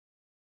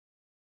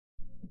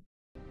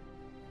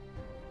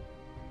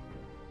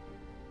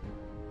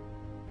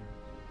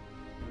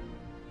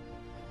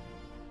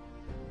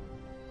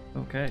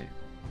Okay,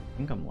 I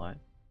think I'm live.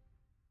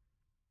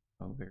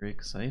 Oh, very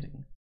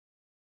exciting.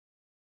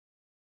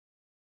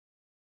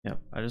 Yep,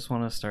 I just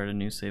want to start a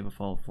new save of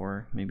Fallout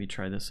 4. Maybe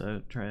try this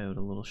out, try out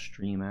a little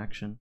stream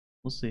action.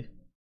 We'll see.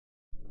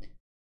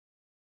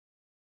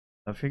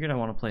 I figured I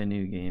want to play a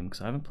new game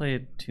because I haven't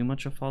played too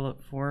much of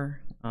Fallout 4.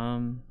 I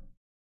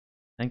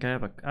think I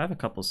have a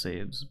couple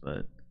saves,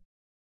 but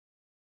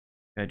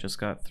I just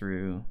got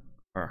through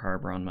our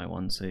harbor on my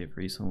one save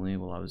recently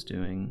while I was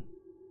doing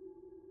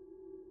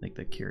like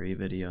the Curie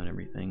video and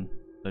everything.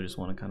 So I just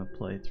want to kind of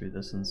play through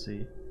this and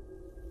see.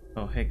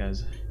 Oh, hey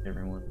guys,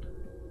 everyone.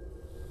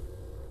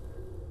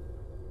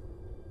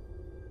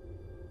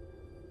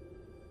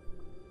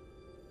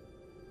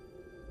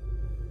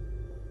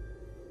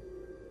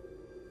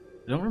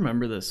 I don't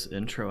remember this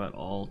intro at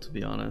all, to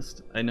be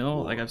honest. I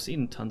know, like, I've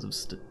seen tons of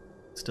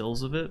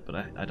stills of it, but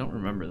I don't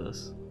remember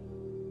this.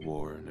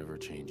 War never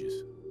changes.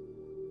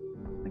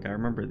 Like, I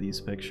remember these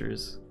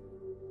pictures.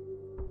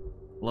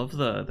 Love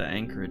the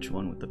Anchorage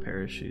one with the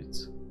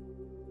parachutes.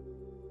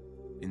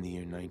 In the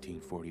year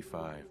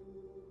 1945,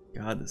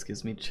 God, this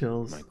gives me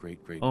chills. my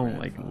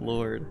great-great-grandfather, oh my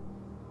lord.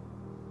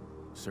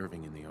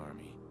 serving in the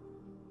army,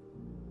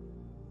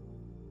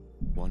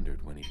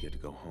 wondered when he'd get to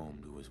go home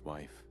to his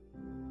wife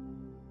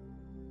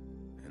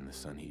and the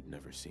son he'd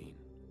never seen.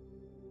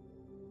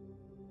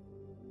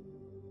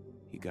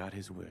 He got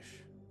his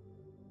wish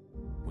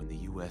when the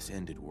US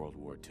ended World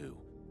War II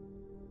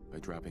by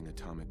dropping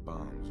atomic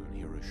bombs on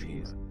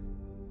Hiroshima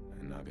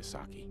and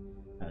Nagasaki.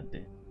 God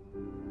damn.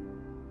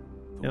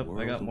 The Yep, I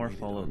world got more awaited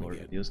Fallout Lore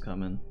Armageddon. videos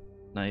coming.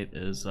 Night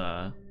is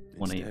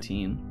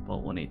 118,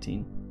 Vault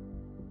 118.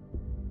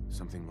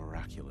 Something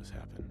miraculous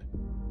happened.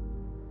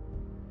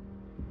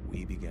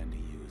 We began to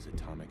use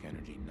atomic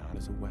energy not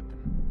as a weapon,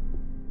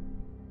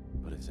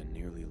 but as a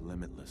nearly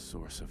limitless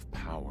source of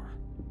power.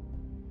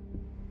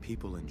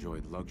 People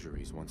enjoyed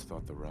luxuries once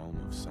thought the realm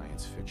of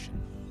science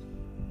fiction.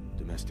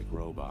 Domestic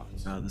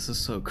robots. Oh, this is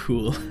so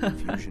cool.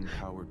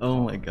 Fusion-powered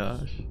oh my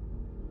cars, gosh.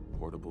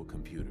 portable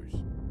computers.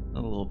 A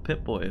little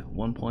Pip-Boy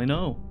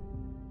 1.0.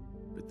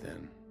 But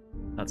then,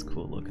 That's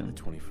cool in looking. the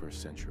 21st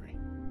century,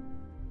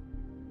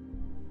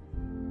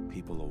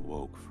 people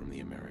awoke from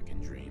the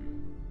American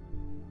dream.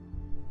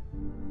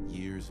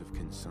 Years of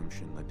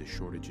consumption led to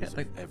shortages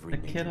of every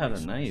That kid had a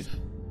resource. knife.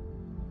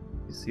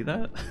 You see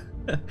that?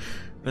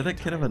 Why that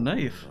kid have a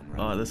knife?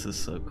 Oh, this is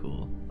so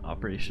cool.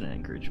 Operation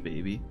Anchorage,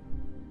 baby.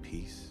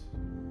 Peace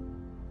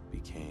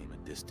became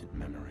a distant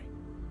memory.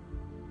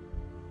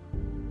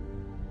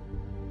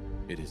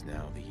 It is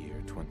now the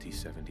year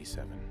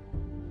 2077.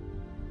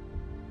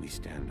 We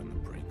stand on the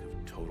brink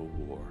of total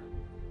war.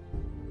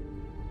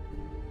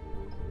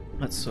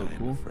 That's so I am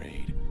cool.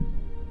 afraid.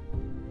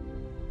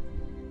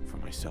 For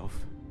myself.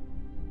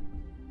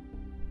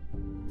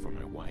 For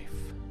my wife.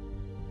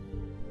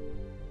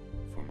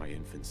 For my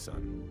infant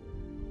son.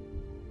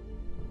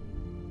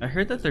 I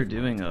heard that they're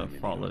doing a Lifetime in the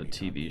Fallout Army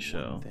taught me TV one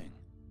show. thing.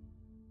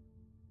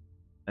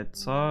 I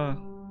saw,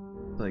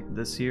 like,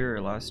 this year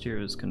or last year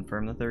it was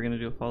confirmed that they were going to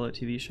do a Fallout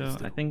TV show. It's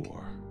the I think,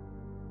 war.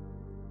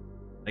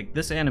 like,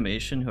 this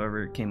animation,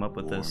 whoever came up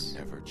with War this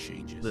never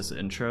changes. this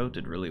intro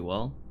did really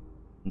well.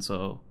 And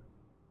so,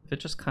 if it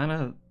just kind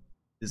of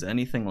is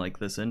anything like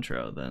this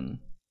intro, then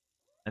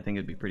I think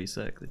it'd be pretty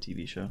sick, the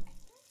TV show.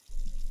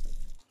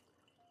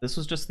 This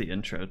was just the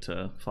intro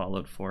to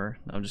Fallout 4.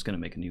 I'm just going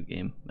to make a new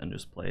game and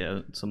just play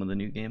out some of the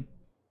new game.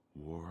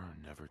 War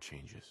never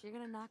changes. You're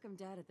gonna knock him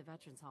dead at the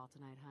Veterans Hall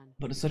tonight, hun.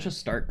 But it's such a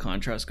stark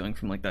contrast going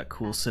from like that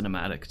cool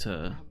cinematic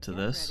to Get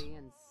this. ready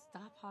and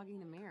stop hogging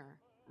the mirror.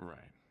 Right.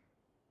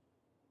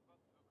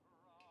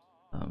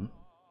 Fun.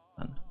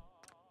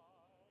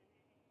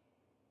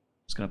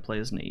 Just gonna play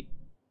as Nate.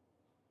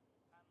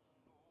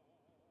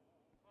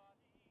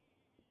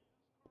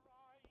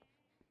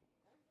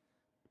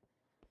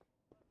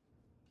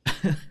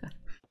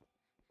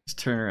 Just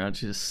turn around,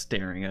 she's just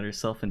staring at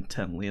herself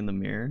intently in the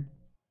mirror.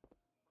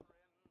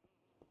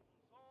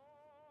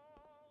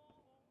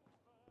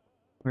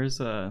 Where's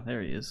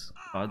there he is.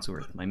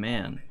 Codsworth, my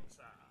man.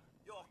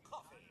 Your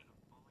coffee,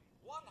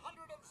 173.5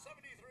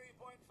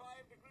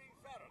 degrees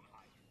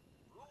Fahrenheit,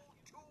 brewed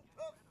to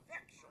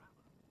perfection.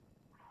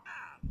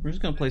 We're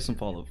just gonna play some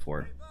Fallout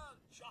 4.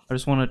 I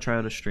just want to try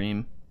out a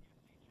stream.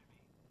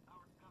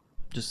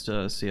 Just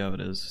see how it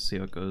is, see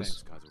how it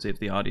goes. See if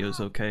the audio is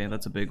okay,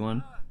 that's a big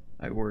one.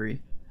 I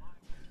worry.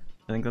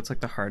 I think that's like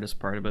the hardest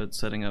part about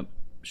setting up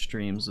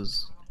streams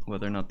is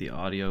whether or not the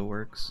audio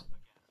works.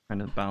 Trying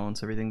to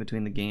balance everything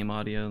between the game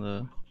audio,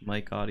 the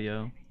mic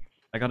audio.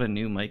 I got a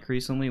new mic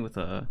recently with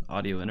a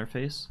audio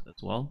interface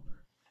as well.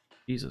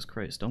 Jesus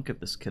Christ, don't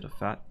give this kid a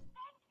fat...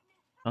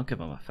 Don't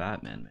give him a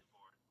fat, man.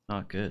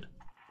 Not good.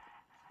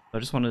 I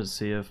just wanted to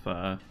see if,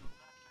 I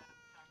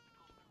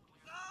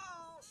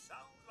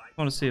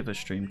want to see if a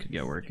stream could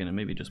get working and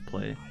maybe just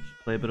play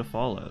a bit of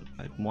Fallout.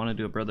 I want to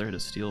do a Brotherhood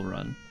of Steel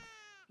run.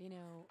 You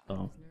know, I Oh.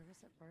 was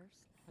nervous at first.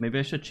 Maybe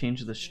I should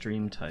change the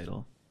stream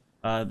title.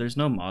 There's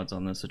no mods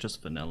on this, it's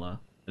just vanilla.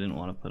 I didn't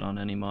want to put on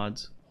any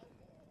mods.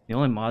 I The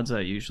only mods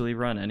I usually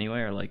run anyway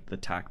are like the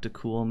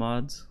tactical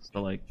mods,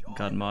 so like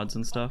gun mods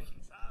and stuff.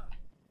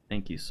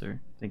 Thank you, sir.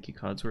 Thank you,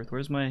 Codsworth.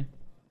 Where's my...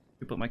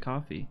 Who put my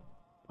coffee?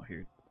 Oh,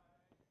 here.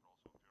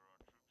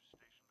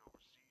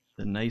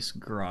 The nice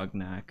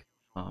Grognak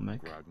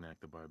comic. Grognak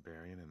the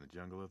Barbarian in the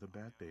Jungle of the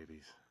Bat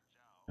Babies.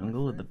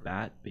 Jungle of the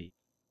Bat Baby.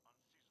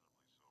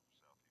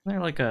 Isn't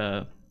there like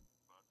a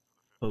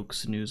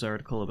Oaks news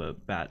article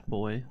about Bat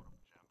Boy?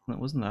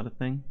 Wasn't that a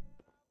thing?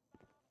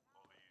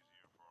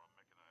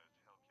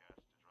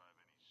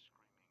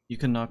 You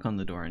can knock on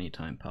the door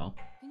anytime, pal.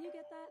 Can you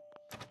get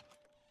that?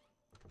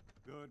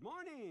 Good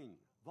morning.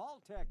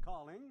 Vault-Tec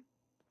calling.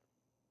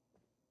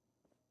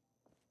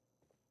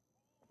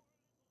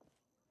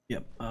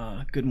 Yep,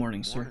 good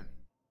morning, sir.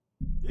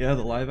 Yeah,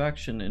 the live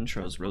action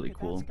intro is really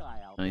cool.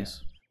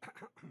 Nice.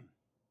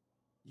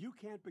 You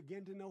can't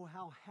begin to know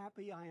how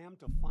happy I am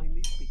to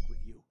finally speak with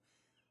you.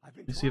 I've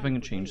been Let me see if I trying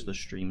can for change the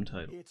days. stream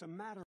title. It's a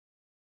matter.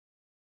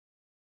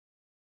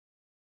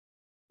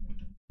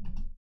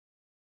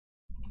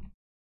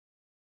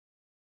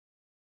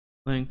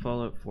 Playing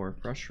Fallout 4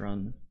 Fresh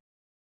Run.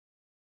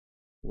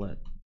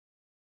 Let's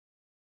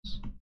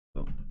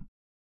go.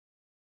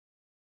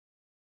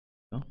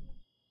 Oh.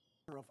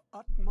 Of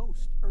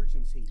utmost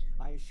urgency,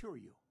 I assure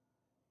you.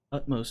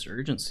 Utmost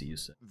urgency, you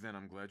said. Then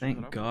I'm glad you put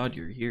Thank up God with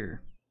you're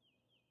here.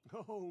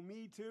 Oh,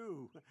 me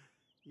too.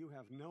 You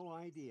have no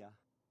idea.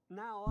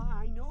 Now,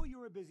 I know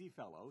you're a busy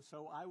fellow,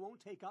 so I won't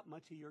take up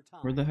much of your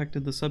time. Where the heck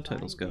did the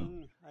subtitles go?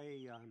 Time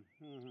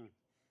being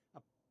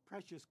a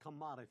precious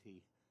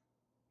commodity.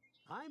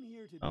 I'm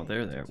here today Oh,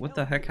 they're to there. What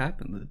tell the heck you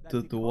happened? that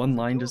The because one of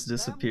line your just family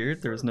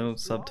disappeared? There's no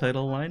service to our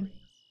subtitle line? country,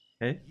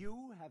 Okay.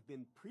 You have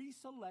been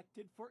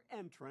pre-selected for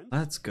entrance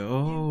Let's into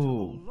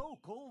go. the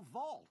local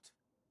vault.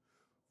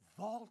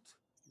 Vault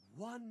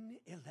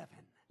 111.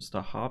 Just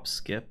a hop,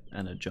 skip,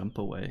 and a jump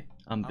away.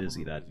 I'm I'm a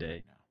busy little that busy day.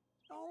 right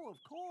now. Oh, of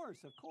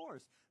course, of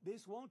course.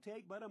 This won't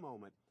take but a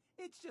moment.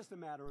 It's just a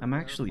matter of I'm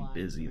actually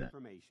verifying busy some that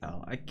information.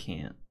 pal. I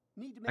can't.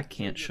 Need to I make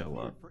can't sure show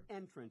you're up. cleared for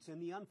entrance in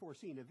the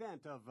unforeseen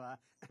event of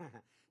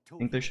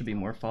Think there should be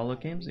more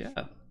Fallout games?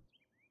 Yeah.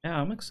 Yeah,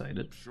 I'm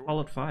excited. Sure,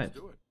 Fallout let's 5.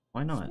 do it.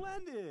 Why not?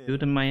 Splendid. Do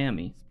it in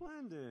Miami.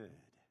 Splendid.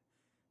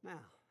 Now,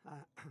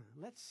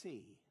 let's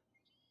see.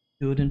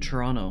 Do it in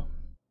Toronto.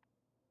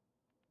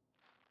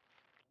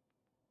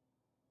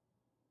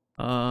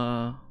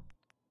 Pop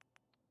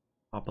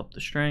up the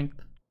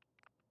strength.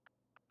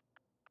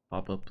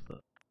 Pop up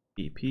the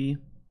BP.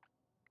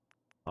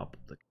 Pop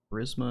up the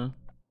charisma.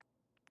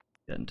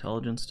 Get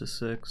intelligence to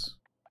 6.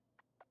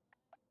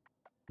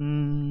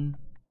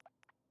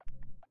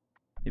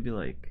 Maybe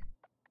like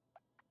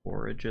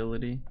 4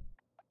 agility.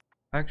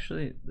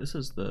 Actually, this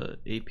is the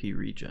AP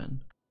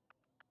regen.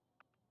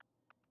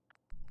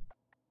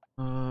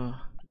 Do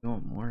you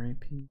want more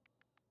AP?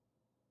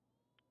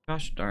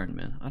 Gosh darn,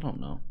 man, I don't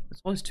know.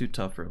 It's always too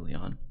tough early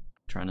on,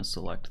 trying to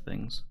select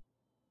things.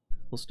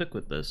 We'll stick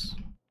with this.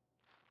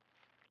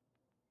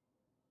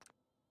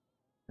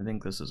 I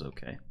think this is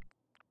okay.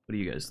 What do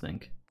you guys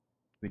think? Can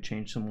we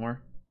change some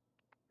more?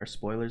 Are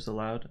spoilers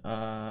allowed?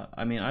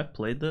 I mean, I've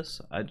played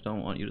this. I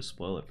don't want you to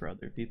spoil it for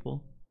other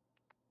people.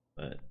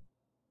 But...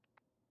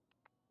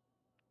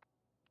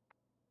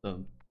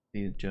 So,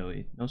 see,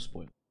 Joey, no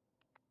spoil.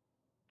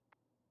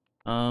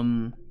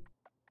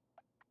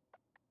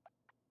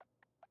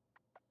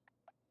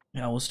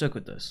 Yeah, we'll stick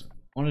with this.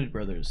 I wanted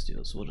Brotherhood of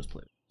Steel, so we'll just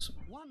play this.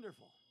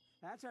 Wonderful.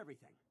 That's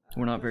everything.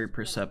 We're not very Just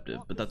gonna perceptive,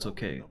 walk but that's us over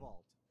okay. the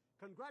vault.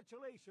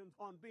 Congratulations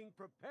on being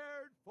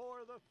prepared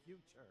for the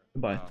future.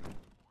 Goodbye.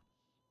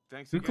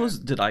 Thanks Who again.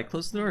 closed? Did I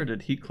close the door or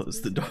did he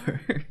close the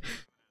door?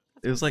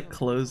 It was like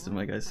closed and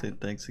my guy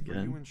said thanks For you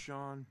again. and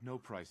Sean, no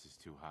price is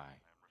too high.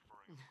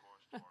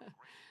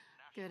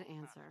 Good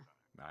answer.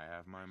 I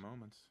have my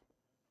moments.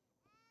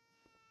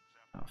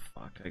 Oh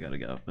fuck, I gotta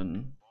get up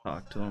and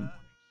talk to him.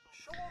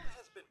 Sean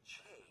has been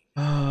changed.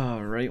 Ah,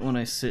 right when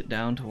I sit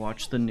down to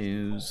watch the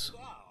news,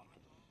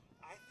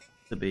 I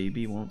think the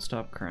baby won't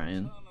stop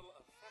crying.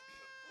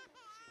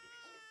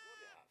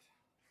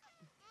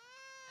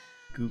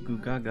 Goo goo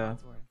gaga.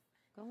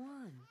 Go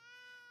on.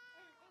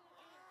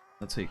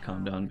 Let's say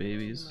calm down,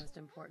 babies. Most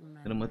important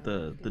Hit him with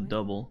member. the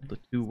double, the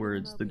 2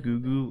 words, the goo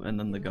goo and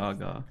then the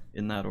gaga,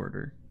 in that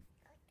order.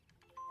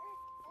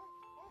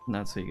 And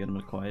that's how you get him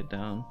to quiet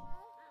down.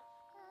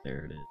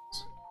 There it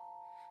is.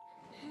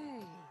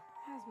 Hey,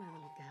 how's my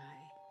little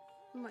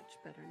guy? Much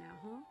better now,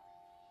 huh?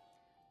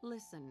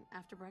 Listen,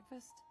 after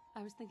breakfast,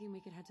 I was thinking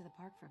we could head to the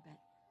park for a bit.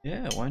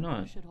 Yeah, why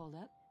not? Should hold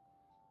up.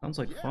 Sounds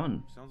like Yeah,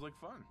 fun. Sounds like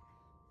fun.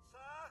 Sir,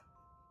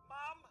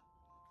 Mom,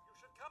 you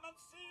should come and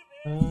see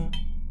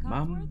this.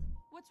 Mom, Cogsworth,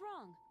 what's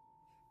wrong?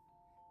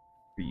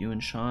 for you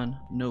and Sean,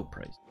 no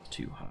price is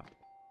too high.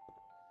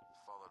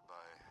 Followed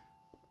by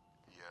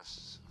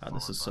yes. God,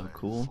 this is so followed by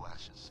cool.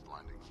 Flashes,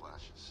 blinding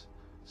flashes,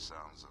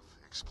 sounds of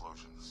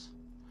explosions.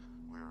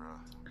 We're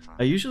trying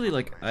I to usually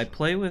get I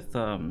play with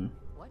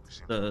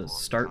confirmation. the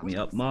start me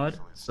up mod,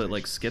 so it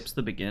like skips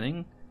the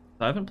beginning.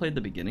 So I haven't played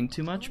the beginning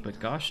too much, but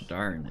gosh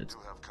darn, Do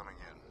have coming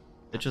in.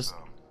 it's just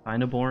Some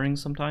kind of boring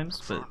sometimes.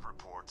 But confirmed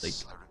reports, like,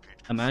 I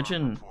repeat,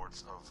 Imagine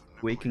reports of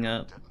waking nuclear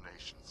up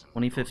detonations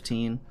in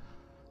 2015,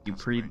 you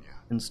Pennsylvania.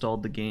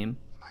 pre-installed the game,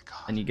 My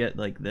God. and you get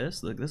like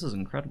this. Like, this is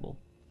incredible.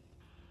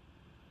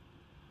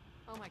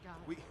 Oh my god.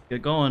 Get We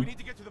going. need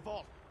to get to the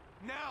vault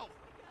now.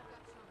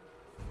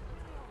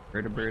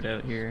 Bird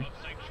out here.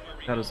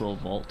 Got his little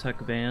Vault Tech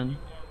van.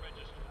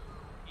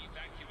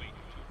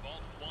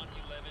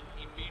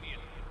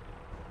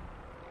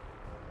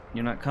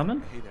 You're not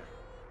coming? Hey there.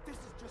 This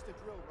is just a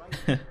drill,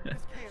 right? This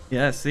can't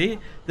Yeah, see?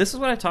 This is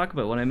what I talk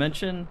about when I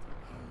mention,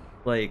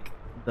 like,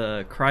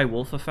 the cry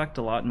wolf effect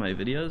a lot in my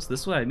videos.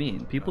 This is what I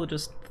mean. People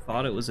just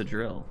thought it was a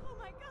drill.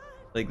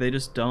 Like, they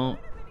just don't...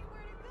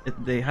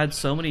 they had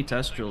so many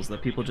test drills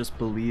that people just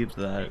believed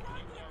that...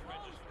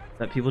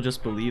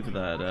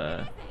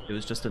 it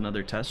was just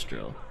another test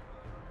drill.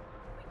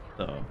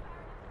 So...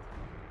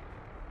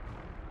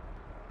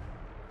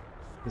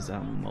 Cause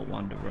I'm a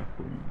wanderer.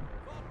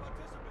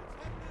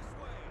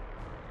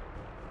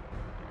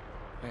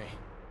 Hey.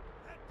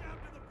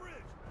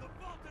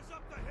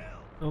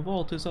 The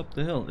vault is up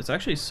the hill. It's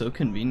actually so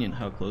convenient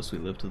how close we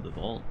live to the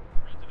vault.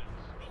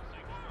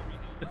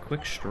 A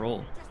quick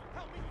stroll.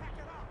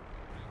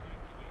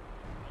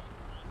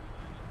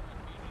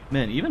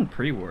 Man, even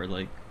pre-war,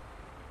 like,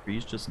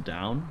 trees just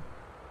down.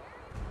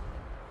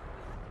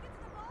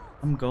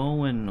 I'm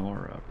going,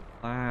 Nora.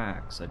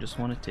 Relax. I just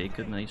want to take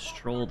a nice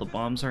stroll. The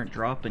bombs aren't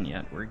dropping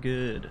yet. We're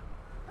good.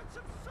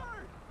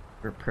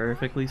 We're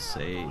perfectly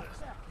safe.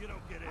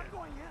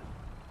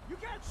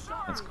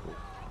 That's cool.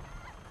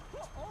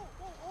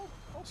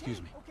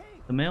 Excuse me.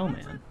 The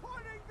mailman.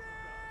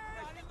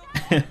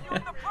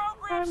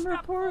 I'm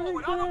reporting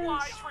this.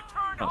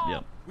 Oh,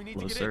 yep. We need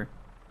Hello, to get sir.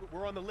 in.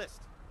 We're on the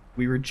list.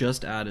 We were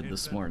just added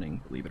this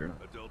morning, believe it or not.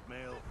 Adult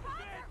male,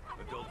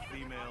 adult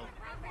female.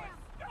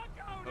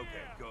 Okay,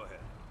 go ahead.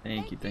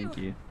 Thank you, thank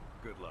you.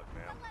 Good luck,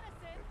 ma'am.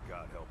 And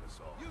God help us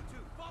all. You two,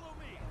 follow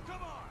me.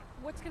 Come on.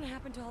 What's gonna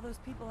happen to all those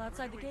people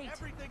outside the Doing gate?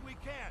 everything we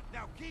can.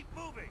 Now keep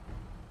moving.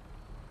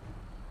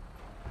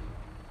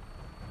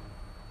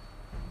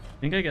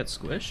 Think I get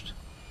squished?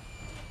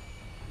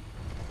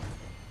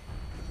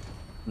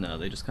 No,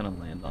 they just kind of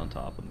land on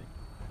top of me.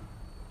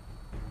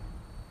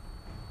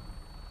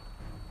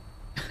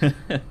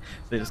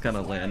 They just kind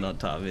of land on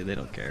top of me, they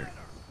don't care.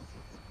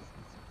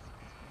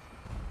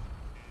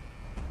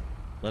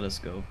 Let us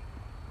go.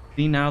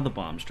 See, now the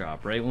bombs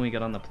drop, right when we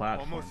get on the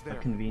platform. Almost there. How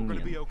We're convenient.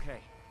 gonna be okay.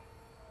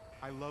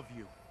 I love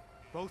you.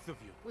 Both of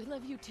you. We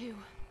love you too.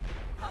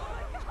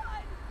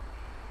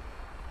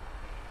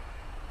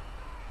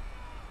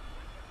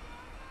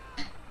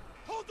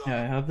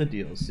 Yeah, I have the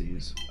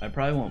DLCs. I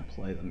probably won't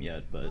play them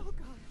yet, but...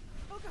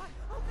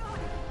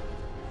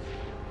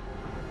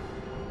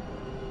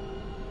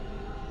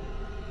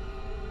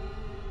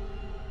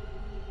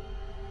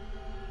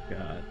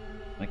 God,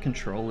 my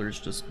controller's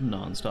just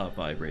non-stop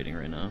vibrating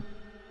right now.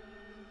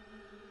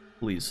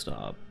 Please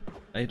stop.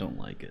 I don't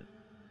like it.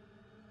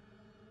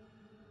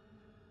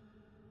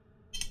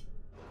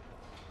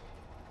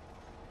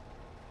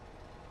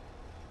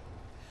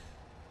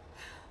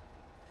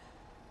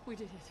 We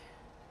did it.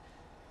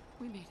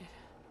 We made it.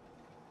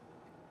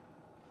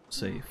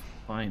 Safe,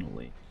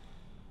 finally.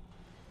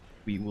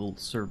 We will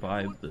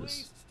survive this.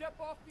 Please step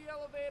off the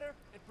elevator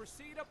and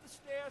proceed up the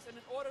stairs in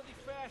an orderly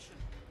fashion.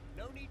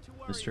 No need to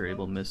worry. Mr.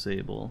 Able, folks. Miss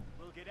Able,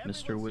 We'll get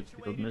Mr. everyone Whitfield,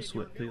 situated Miss in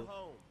your new Whitfield,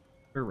 home.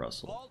 or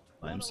Russell Vault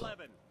by himself.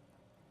 111.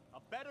 A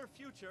better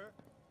future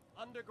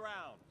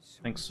underground.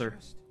 Thanks, sir.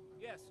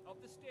 Yes, up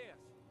the stairs.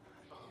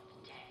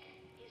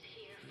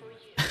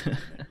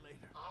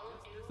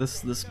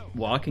 This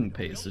walking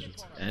pace is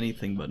just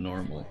anything but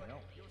normal.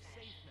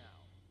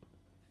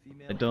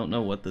 I don't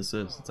know what this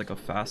is. It's like a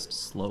fast,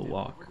 slow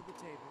walk.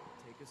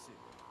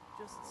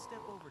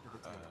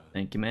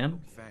 Thank you, ma'am.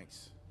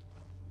 Thanks.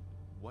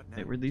 What now?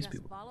 Hey, where'd these Just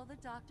people? follow the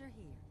doctor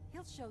here.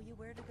 He'll show you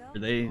where to go. Are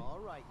they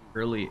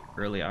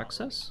early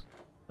access?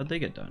 How'd they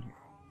get down here?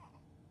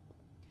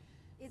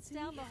 It's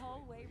down the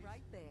hallway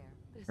right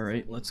there.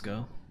 Alright, let's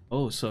go.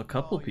 Oh, so a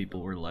couple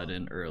people were let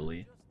in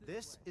early.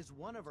 This is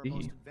one of our Gee.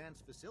 most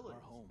advanced facilities.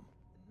 Our home.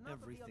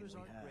 Everything we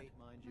have. Great,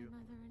 mind you.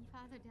 Mother and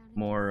father down in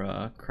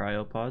More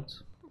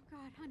cryopods. Oh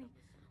God, honey,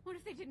 what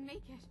if they didn't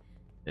make it?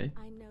 Okay.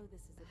 I know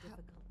this is a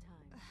difficult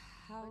time.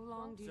 How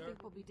long do you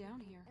think we'll be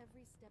down here?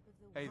 Every step of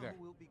the Hey way. there.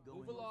 We'll be going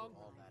Move over along.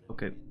 all that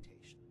Okay.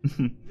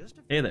 orientation. Just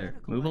a Hey few there,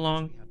 medical move items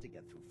along. we have to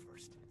get through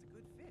first.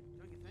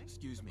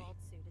 Excuse me.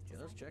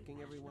 Just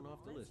checking everyone off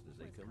the list as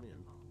they come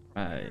in.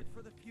 Right.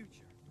 For the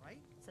future, right?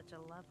 Such a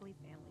lovely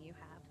family you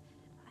have.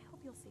 I hope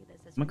you'll see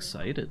this as I'm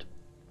excited.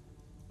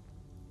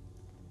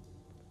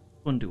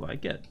 Which one do I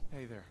get?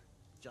 Hey there.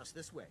 Just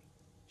this way.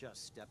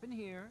 Just step in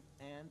here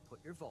and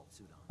put your vault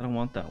suit on. I don't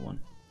want that one.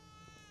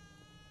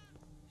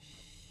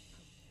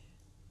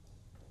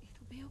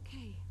 It'll be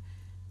okay.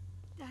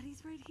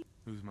 Daddy's right here.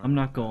 Who's my I'm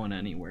not going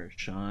anywhere,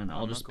 Sean.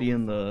 I'll I'm just not be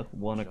going in the far.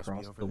 one Just be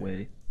across over the there.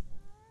 way.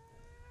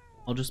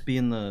 I'll just be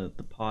in the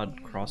pod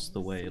across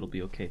the way. It'll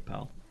be okay,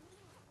 pal.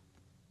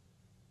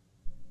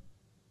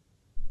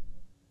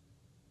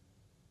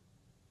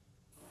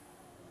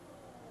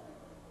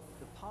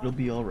 The pod It'll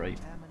be will all right.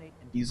 contaminate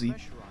and Easy. depressurize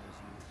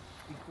you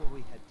before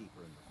we head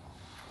deeper in the vault.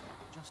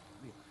 Just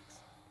relax.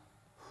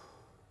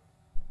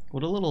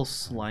 What a little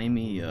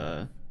slimy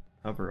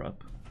cover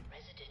up.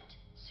 Resident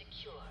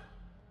secure.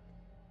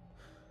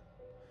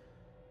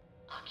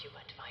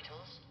 Occupant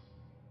vitals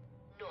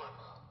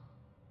normal.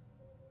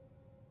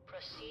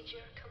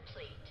 Procedure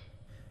complete.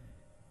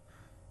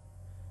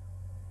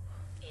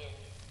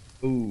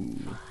 In Ooh.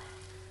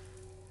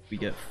 We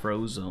get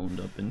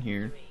frozoned up in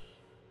here.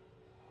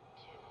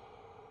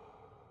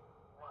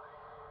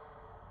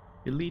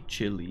 Chilly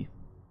chilly.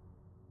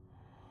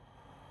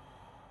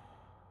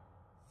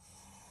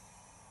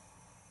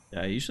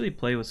 Yeah, I usually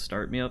play with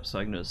start me up so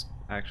I can just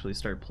actually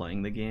start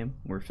playing the game.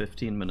 We're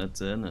 15 minutes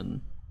in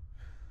and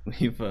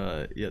we've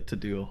yet to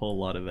do a whole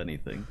lot of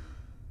anything.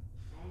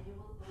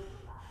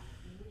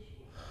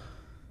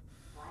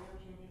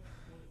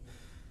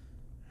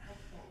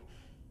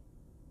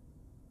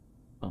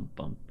 Bum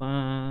bum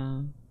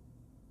bum.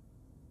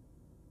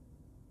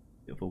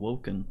 You've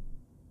awoken.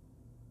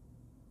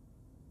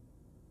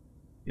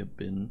 You've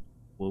been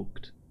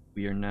woked.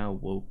 We are now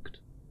woked.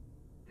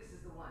 This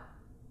is the one.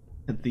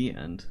 At the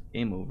end.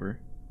 Game over.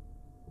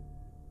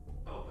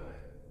 Open it.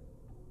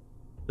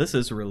 This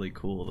is really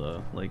cool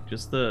though. Like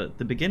just the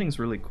beginning's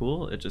really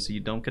cool. It just you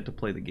don't get to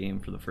play the game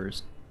for the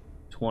first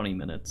 20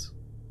 minutes.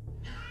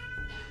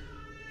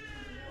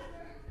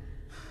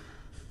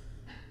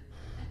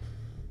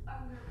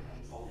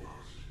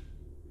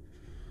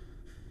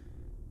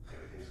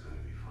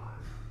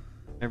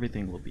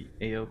 Everything will be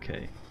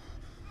a-okay.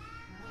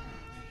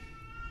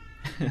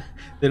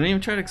 They don't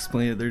even try to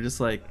explain it. They're just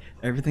like,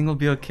 everything will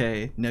be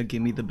okay. Now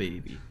give me the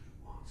baby.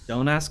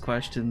 Don't ask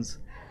questions.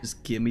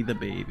 Just give me the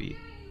baby.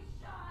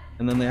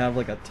 And then they have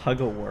like a tug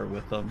of war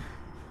with them.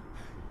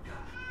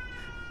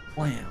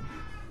 Wham.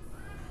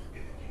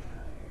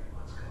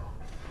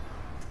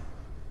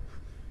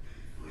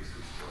 At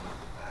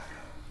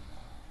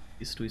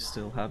least we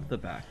still have the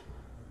back.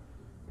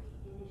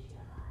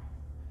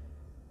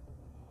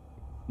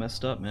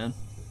 Messed up, man.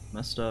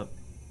 Messed up.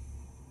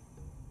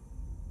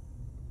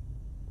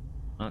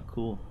 Not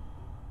cool.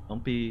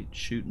 Don't be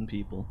shooting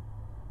people.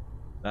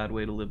 Bad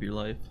way to live your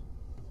life.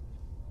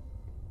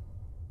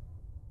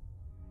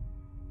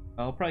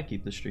 I'll probably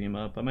keep the stream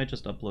up. I might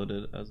just upload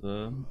it as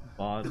a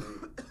VOD.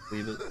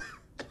 Leave it.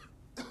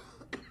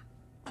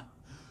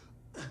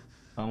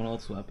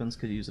 Commonwealth's weapons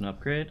could use an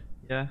upgrade.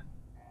 Yeah.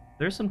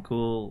 There's some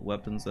cool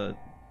weapons that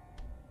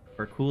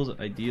are cool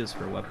ideas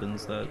for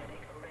weapons that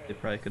they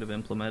probably could have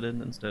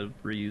implemented instead of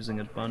reusing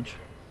a bunch.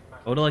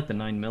 I would have liked the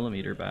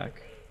 9mm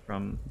back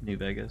from New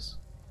Vegas.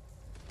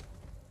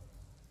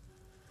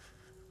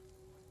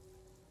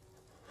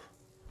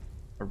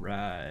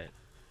 Alright.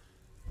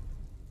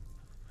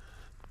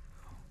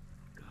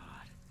 God.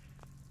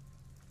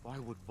 Why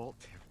would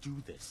Voltaire do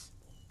this?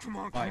 Come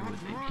on, Why would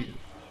they do?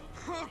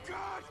 Oh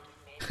God!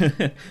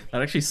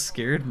 That actually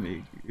scared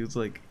me. He was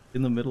like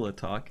in the middle of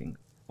talking.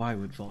 Why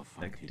would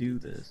Voltaire do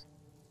this?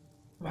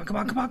 Come on, come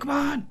on, come on, come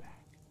on!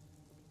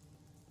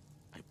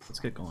 Let's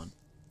get going.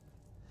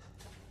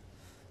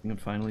 We can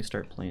finally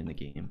start playing the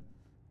game.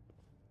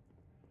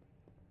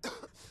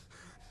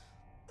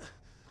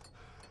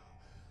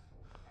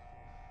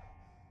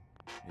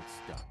 It's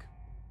stuck.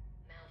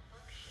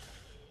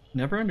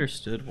 Never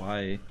understood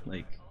why,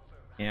 like,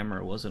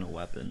 hammer wasn't a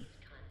weapon.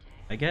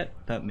 I get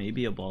that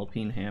maybe a ball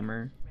peen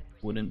hammer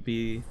wouldn't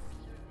be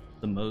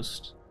the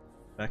most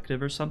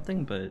effective or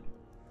something, but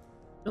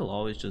they'll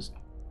always just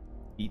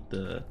beat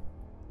the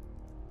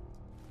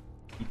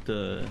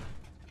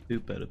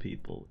poop out of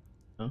people,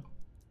 you know?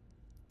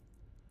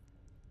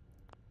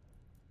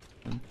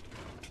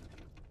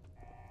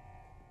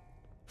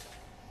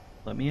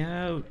 Let me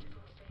out.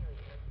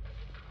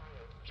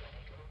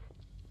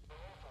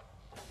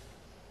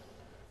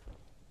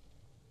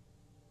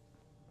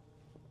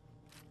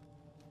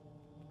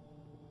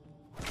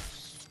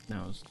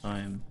 Now it's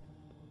time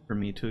for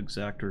me to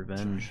exact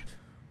revenge. Giant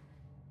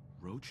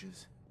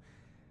roaches?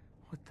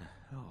 What the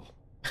hell?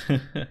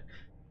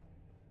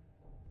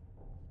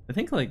 I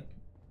think like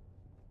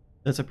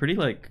that's a pretty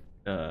like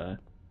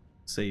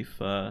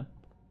safe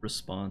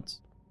response.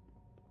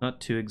 Not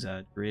too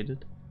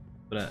exaggerated.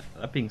 But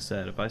that being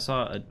said, if I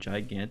saw a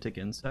gigantic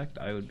insect,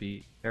 I would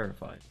be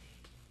terrified.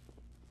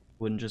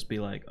 Wouldn't just be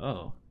like,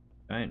 oh,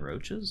 giant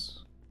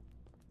roaches?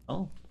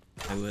 Oh,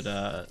 I would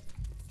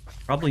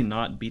probably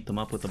not beat them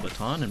up with a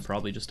baton and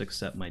probably just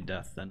accept my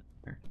death then.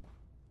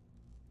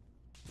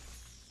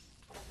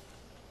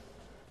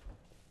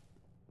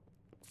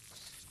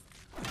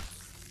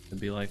 I'd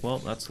be like, well,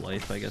 that's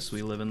life. I guess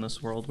we live in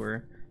this world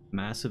where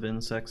massive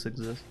insects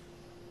exist.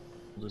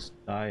 We'll just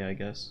die, I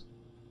guess.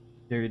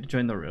 Dare you to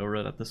join the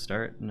railroad at the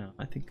start? No,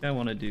 I think I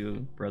want to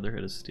do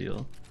Brotherhood of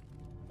Steel.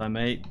 I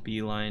might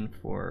beeline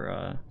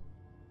for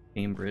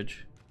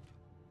Cambridge,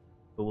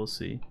 but we'll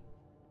see.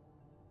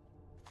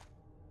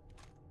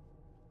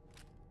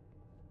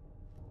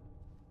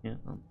 Yeah,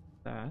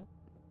 that.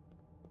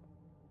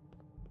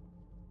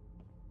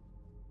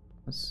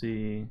 Let's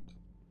see.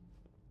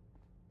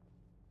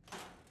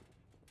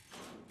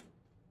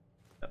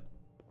 Yep,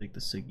 take the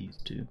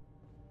Siggies too.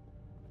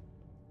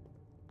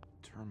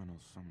 terminal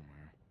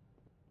somewhere.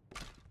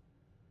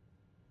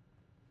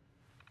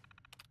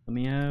 Let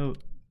me out.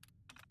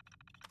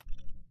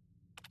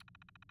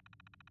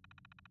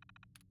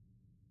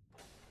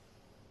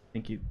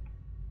 Thank you.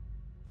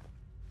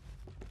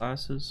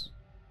 Glasses.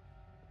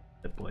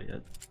 That boy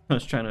yet. I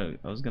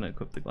was gonna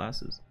equip the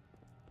glasses.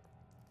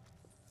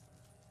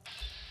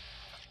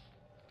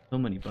 So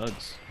many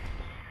bugs.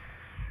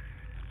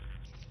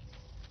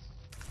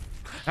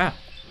 Ah!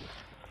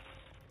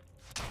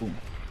 Boom.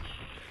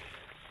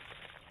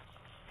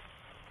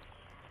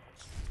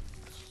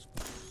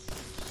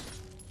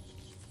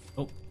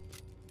 Oh.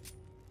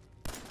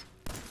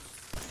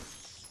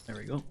 There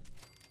we go.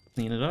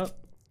 Clean it up.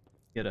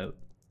 Get out.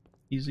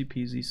 Easy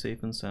peasy,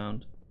 safe and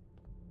sound.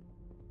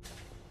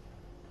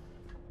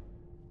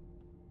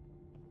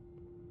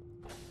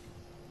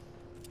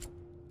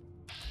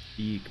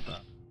 Big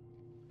bug.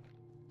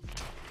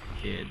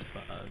 Kid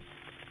bug.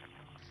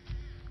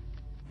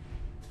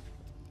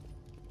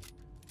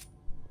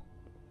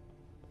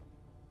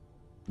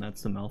 And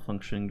that's the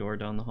malfunctioning door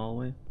down the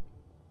hallway.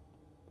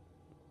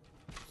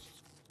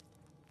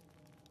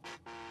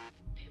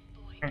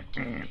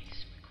 Am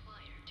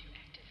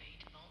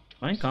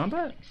I in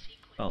combat?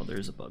 Oh,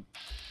 there's a bug.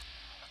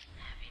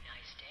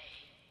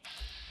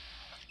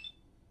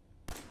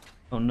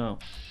 Oh no.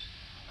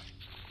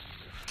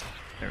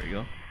 There we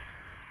go.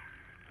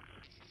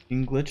 You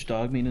can glitch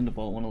dog meat into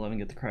Vault 111,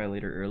 get the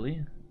cryolator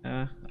early.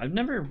 I've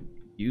never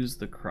used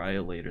the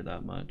cryolator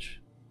that much.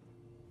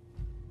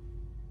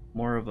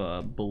 More of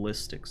a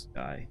ballistics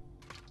guy.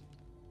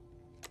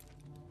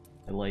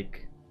 I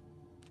like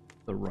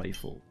the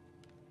rifle.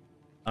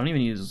 I don't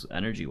even use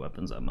energy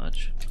weapons that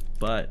much,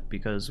 but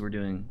because we're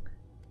doing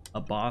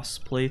a boss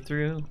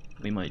playthrough,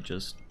 we might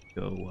just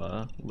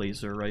go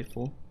laser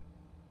rifle.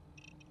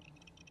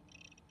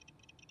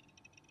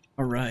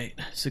 Alright,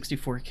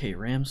 64K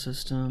RAM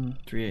system,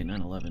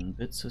 38911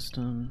 bit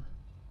system,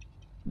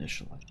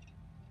 initialize.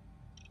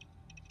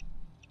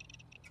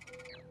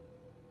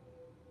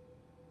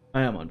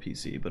 I am on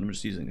PC, but I'm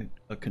just using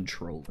a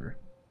controller.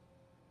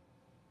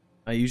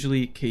 I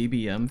usually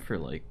KBM for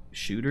like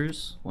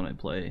shooters when I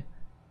play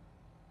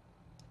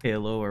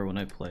Halo or when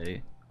I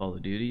play Call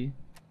of Duty,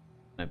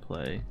 when I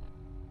play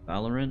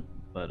Valorant,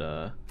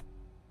 but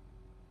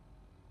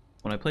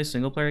when I play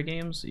single player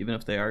games, even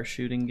if they are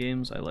shooting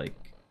games, I like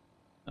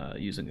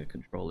using a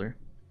controller.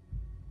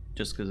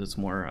 Just because it's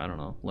more, I don't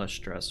know, less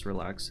stress,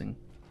 relaxing.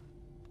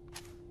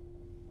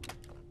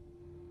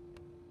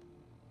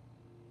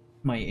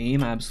 My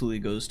aim absolutely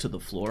goes to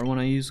the floor when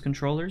I use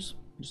controllers,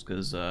 just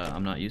because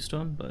I'm not used to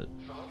them, but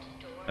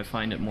I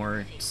find it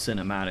more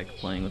cinematic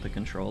playing with a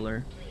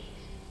controller.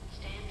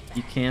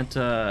 You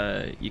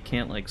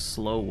can't like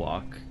slow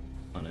walk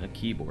on a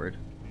keyboard.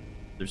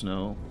 There's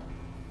no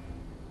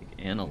like,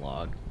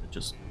 analog. It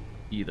just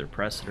you either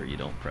press it or you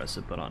don't press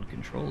it, but on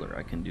controller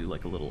I can do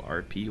like a little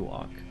RP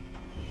walk.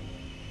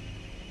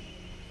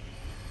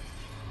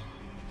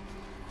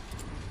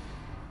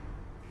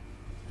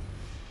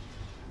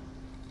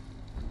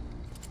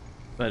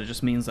 But it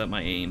just means that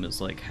my aim is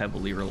like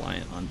heavily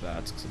reliant on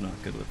VATS because I'm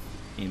not good with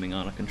aiming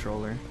on a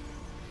controller.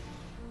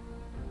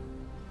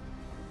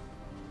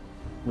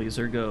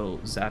 Laser go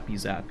zappy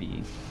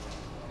zappy.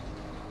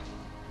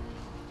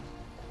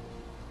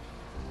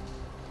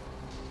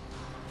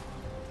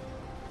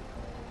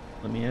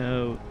 Let me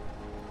out.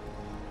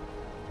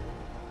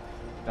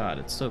 God,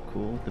 it's so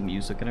cool with the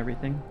music and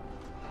everything.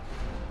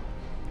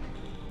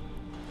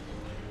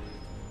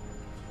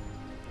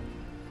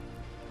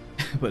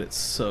 But it's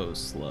so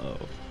slow.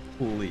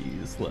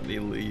 Please let me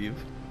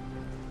leave.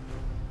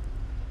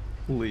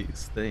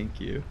 Please,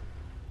 thank you.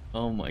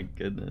 Oh my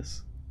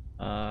goodness.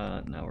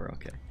 Now we're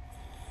okay.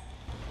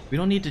 We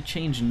don't need to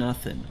change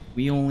nothing.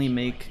 We only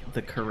make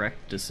the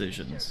correct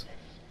decisions.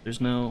 There's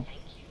no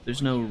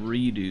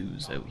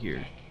redos out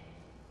here.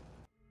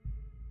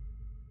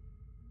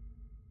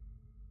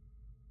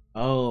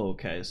 Oh,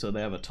 okay, so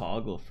they have a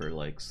toggle for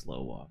like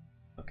slow walk.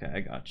 Okay,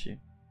 I got you.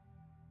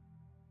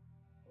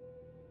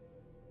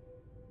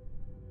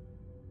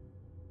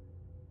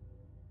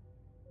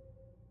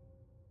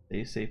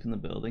 Stay safe in the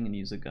building and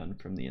use a gun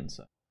from the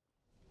inside.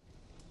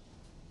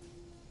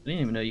 I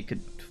didn't even know you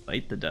could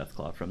fight the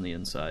Deathclaw from the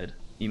inside.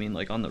 You mean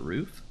like on the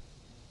roof?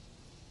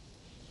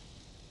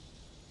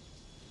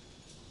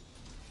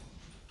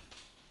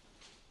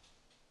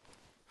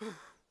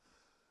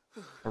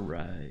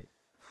 Alright.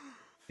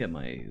 Get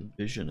my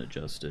vision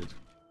adjusted.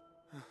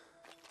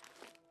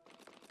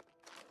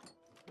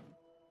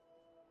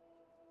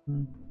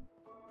 And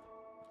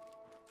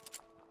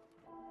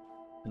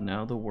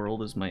now the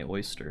world is my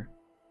oyster.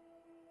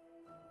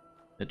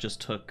 It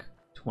just took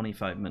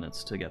 25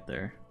 minutes to get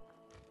there.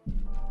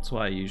 That's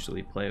why I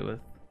usually play with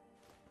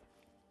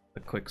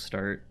a quick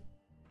start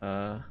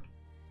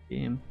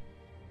game.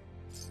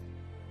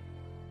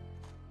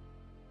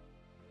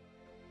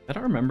 I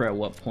don't remember at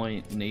what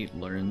point Nate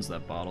learns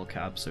that bottle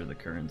caps are the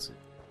currency.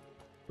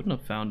 Wouldn't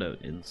have found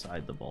out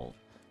inside the vault.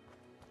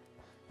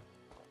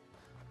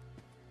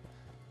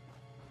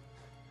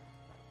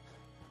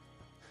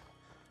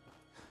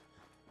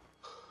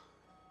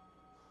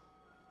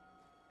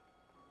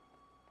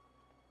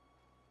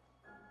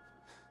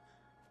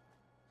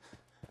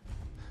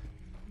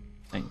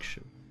 big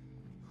show.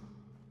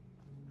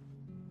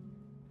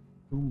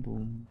 Boom,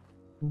 boom,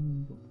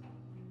 boom, boom.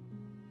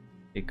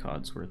 Hey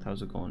Codsworth,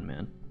 how's it going,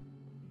 man?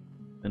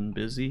 Been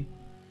busy?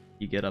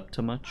 You get up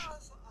to much?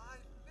 As I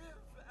live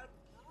and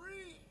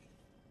breathe.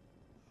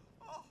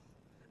 Oh,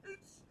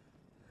 it's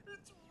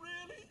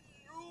really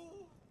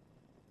you.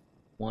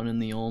 One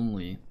and the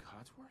only.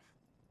 Codsworth?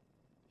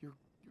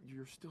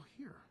 You're still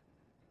here.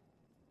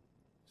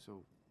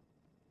 So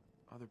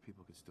other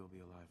people could still be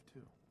alive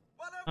too.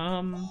 But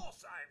of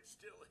course I'm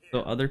still here.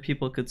 So other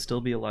people could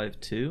still be alive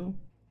too?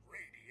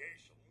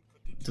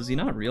 Does he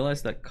not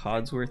realize that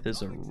Codsworth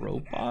is a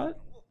robot?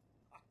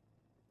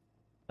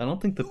 I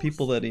don't think the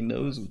people that he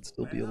knows would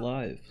still be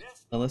alive,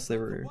 unless they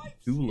were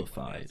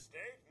ghoulified.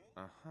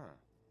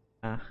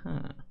 Uh-huh.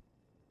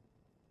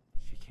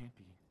 She can't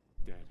be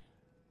dead.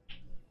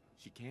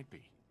 She can't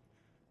be.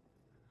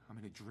 I'm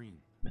in a dream.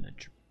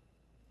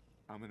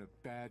 I'm in a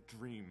bad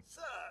dream.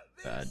 Sir,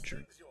 Bad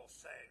dream. things you're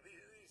saying,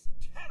 these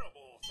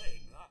terrible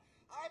things,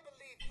 I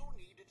believe you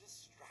need a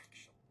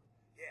distraction.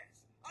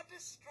 Yes, a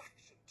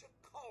distraction to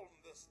calm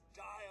this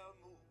dire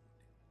mood.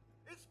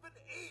 It's been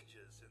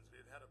ages since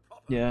we've had a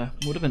proper... Yeah,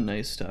 would have been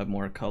nice to have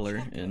more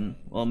color in,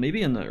 well,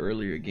 maybe in the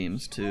earlier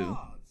games too.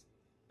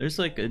 There's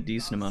like a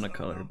decent amount of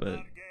color, but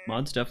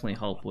mods definitely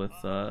help with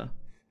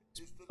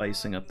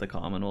spicing up the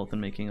Commonwealth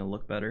and making it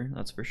look better,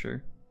 that's for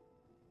sure.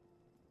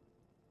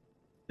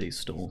 They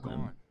stole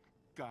him.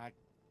 God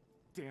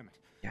damn it.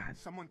 God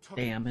Someone took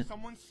damn it.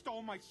 Someone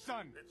stole my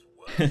son. It's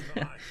worse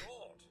than I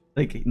thought.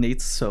 Like,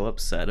 Nate's so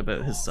upset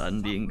about his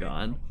son being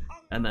gone,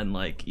 and then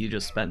like, you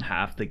just spent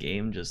half the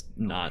game just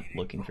not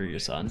looking for your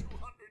son.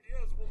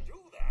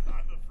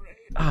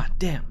 Ah,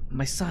 damn,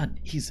 my son,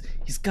 he's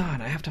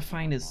gone. I have to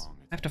find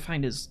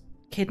his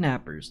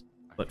kidnappers.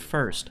 But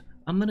first,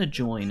 I'm gonna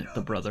join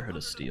the Brotherhood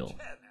of Steel.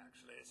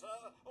 Actually, sir,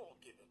 or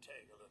give or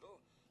take a little,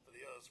 for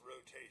the Earth's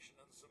rotation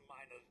and some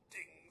minor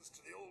dings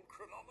to the old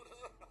chronometer.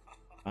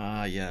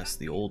 Ah, yes,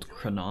 the old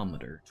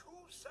chronometer. 2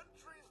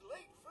 centuries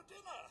late for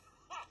dinner.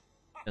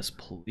 Yes,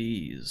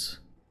 please.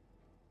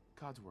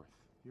 Codsworth,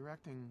 you're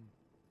acting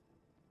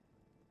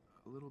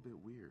a little bit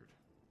weird.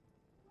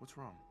 What's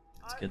wrong?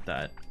 Let's get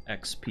that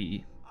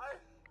XP.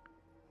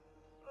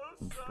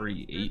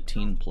 Free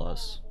 18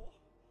 plus.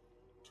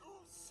 2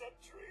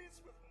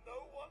 centuries with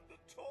no one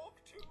to talk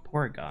to.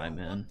 Poor guy,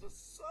 man. To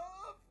serve.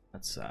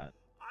 That's sad.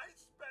 I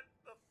spent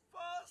the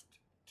first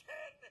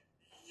 10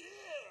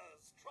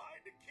 years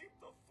trying to keep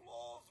the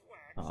floors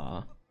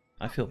waxed.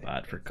 I feel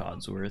bad for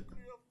Codsworth.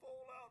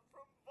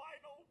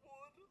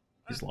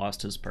 He's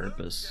lost his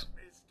purpose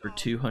for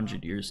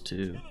 200 years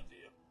too.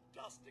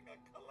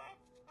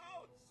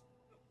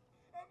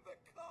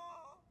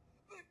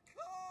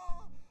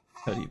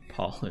 How do you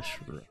polish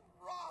rust?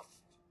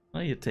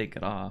 Well, you take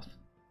it off.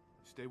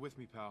 Stay with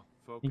me, pal.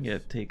 Focus.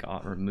 You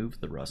gotta remove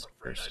the rust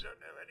first.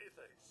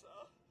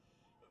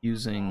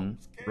 Using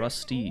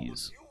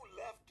rusties.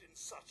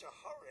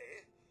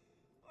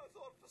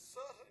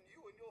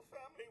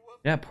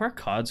 Yeah, poor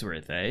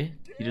Codsworth, eh?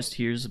 He just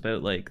hears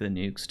about like the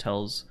nukes,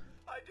 tells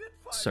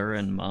Sir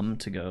and Mum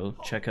to go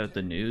check out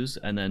the news,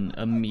 and then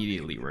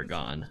immediately we're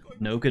gone.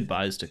 No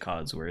goodbyes to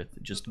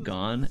Codsworth, just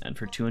gone, and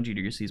for 200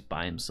 years he's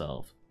by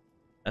himself.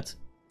 That's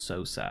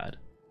so sad.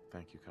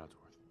 Thank you, Codsworth.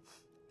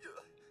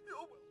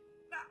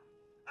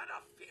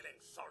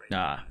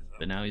 Ah,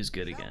 but now he's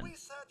good again.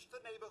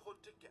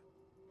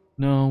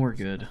 No, we're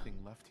good.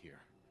 Nothing left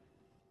here.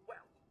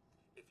 Well,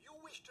 if you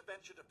wish to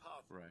venture to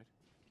pass... Right.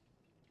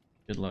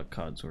 Good luck,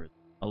 Codsworth.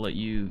 I'll let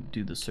you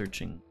do the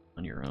searching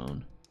on your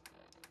own.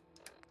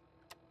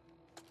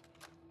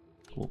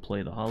 We'll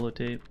play the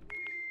holotape.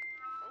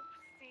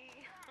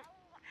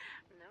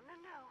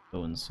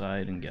 Go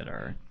inside and get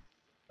our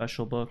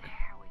special book.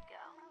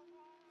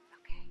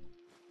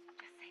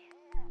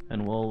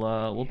 And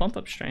we'll bump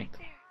up strength.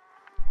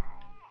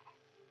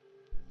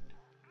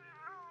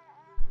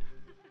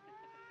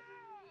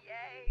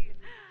 Yay!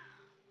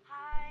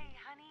 Hi,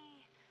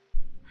 honey.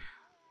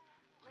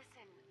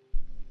 Listen,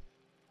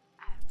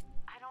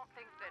 I don't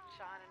think that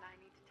Sean and I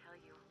need to tell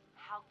you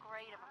how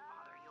great of a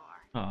father you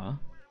are.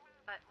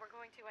 But we're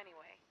going to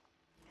anyway.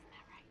 Isn't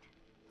that right?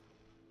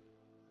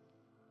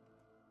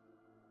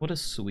 What a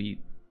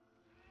sweet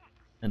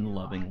and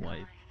loving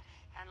wife.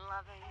 And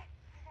loving.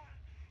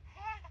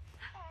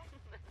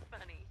 That's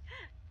funny.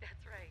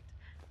 That's right.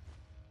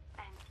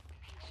 And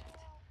patient.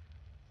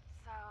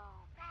 So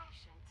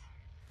patient.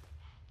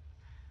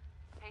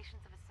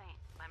 Patience of a saint,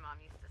 my mom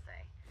used to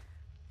say.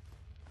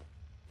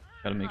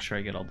 Gotta make sure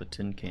I get all the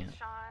tin cans.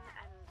 Sean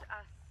and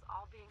us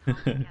all being home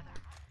together.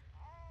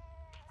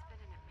 It's been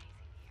an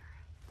amazing year.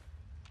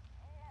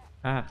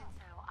 Ah. So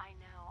I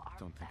know our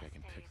Don't think I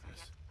can pick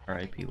this.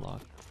 R.I.P.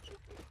 lock.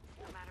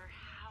 no matter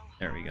how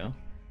There we go.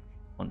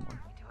 One more. we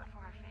do it for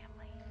our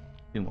family.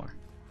 2 more.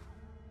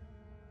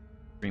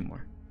 3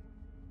 more.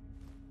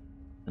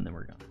 And then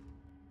we're gone.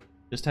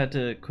 Just had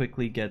to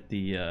quickly get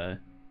the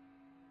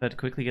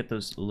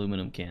those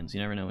aluminum cans. You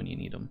never know when you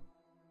need them.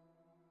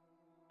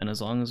 And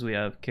as long as we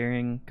have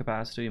carrying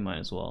capacity, we might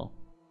as well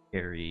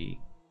carry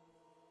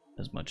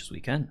as much as we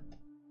can.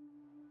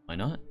 Why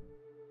not?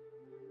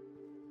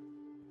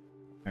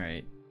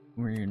 Alright,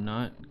 we're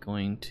not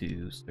going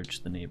to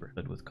search the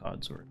neighborhood with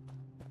Codsworth.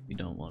 We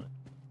don't want it.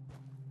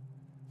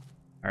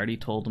 I already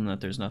told him that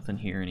there's nothing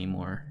here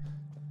anymore.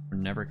 We're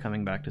never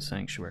coming back to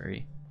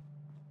Sanctuary.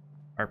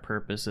 Our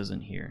purpose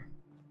isn't here.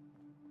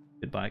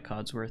 Goodbye,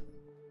 Codsworth.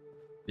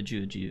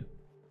 Adieu, adieu.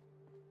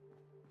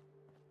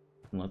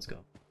 And let's go.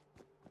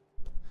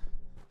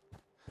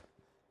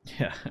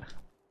 Yeah.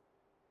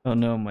 Oh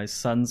no, my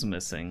son's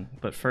missing.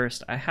 But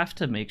first, I have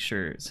to make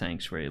sure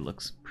Sanctuary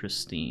looks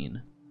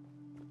pristine.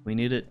 We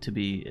need it to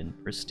be in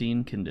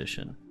pristine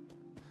condition.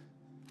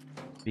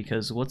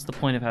 Because what's the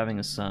point of having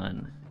a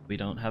son if we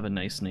don't have a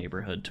nice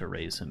neighborhood to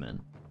raise him in?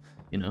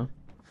 You know?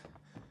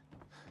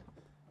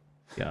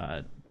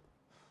 God.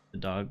 The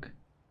dog.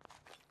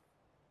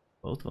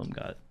 Both of them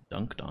got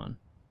dunked on.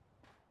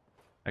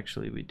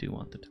 Actually, we do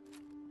want the...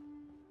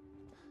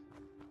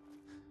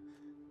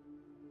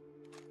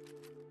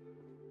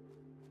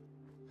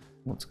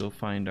 Let's go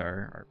find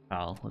our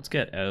pal. Let's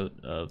get out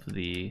of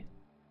the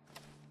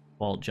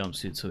vault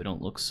jumpsuit so we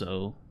don't look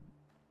so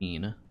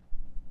mean.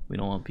 We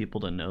don't want people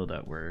to know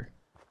that we're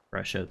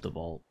fresh out the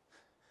vault.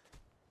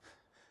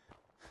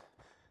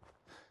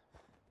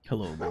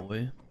 Hello,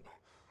 boy.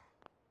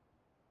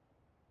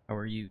 How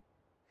are you?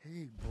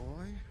 Hey,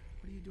 boy.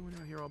 What are you doing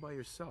out here all by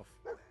yourself?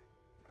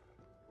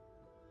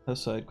 How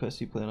side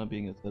quests you plan on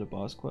being instead of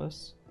boss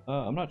quests?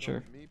 I'm not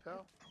sure. Me,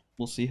 pal?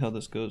 We'll see how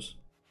this goes.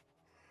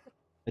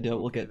 I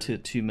doubt we'll get to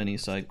too many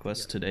side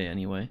quests today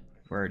anyway.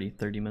 We're already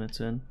 30 minutes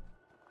in.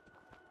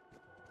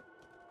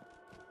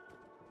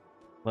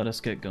 Let us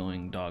get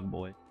going, dog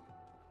boy.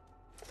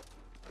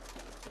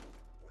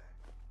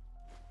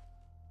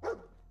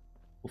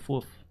 Woof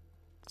woof.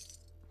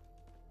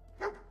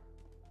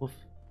 Woof.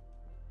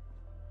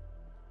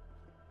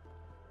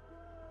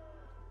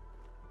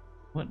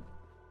 What?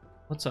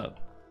 What's up?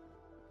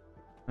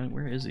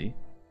 Where is he?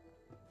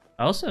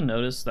 I also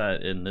noticed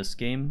that in this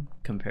game,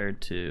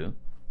 compared to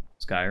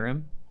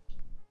Skyrim...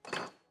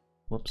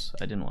 Whoops,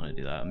 I didn't want to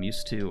do that. I'm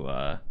used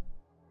to,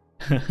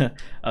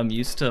 I'm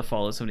used to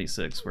Fallout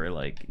 76, where,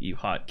 like, you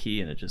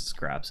hotkey and it just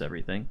scraps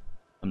everything.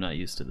 I'm not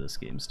used to this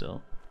game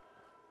still.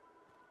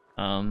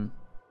 The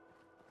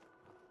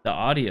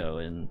audio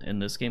in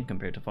this game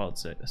compared to Fallout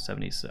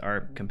 76,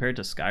 or compared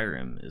to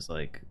Skyrim, is,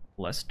 like,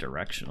 less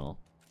directional.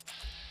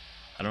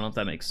 I don't know if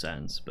that makes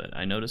sense, but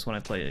I noticed when I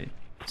play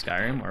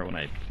Skyrim, or when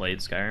I played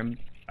Skyrim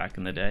back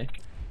in the day,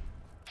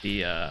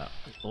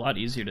 it's a lot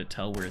easier to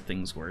tell where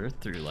things were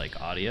through,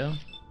 like, audio.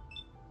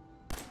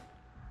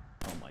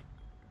 Oh my,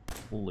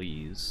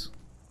 please.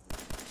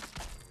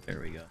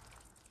 There we go.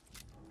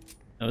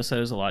 Notice that it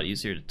was a lot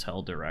easier to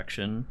tell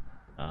direction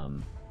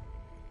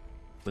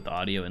with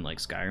audio in, like,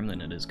 Skyrim than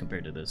it is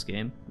compared to this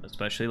game.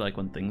 Especially, like,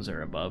 when things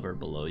are above or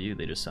below you,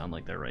 they just sound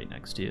like they're right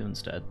next to you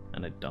instead,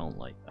 and I don't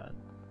like that.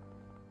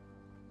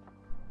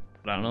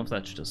 But I don't know if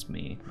that's just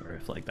me, or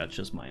if, like, that's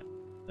just my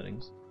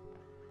settings.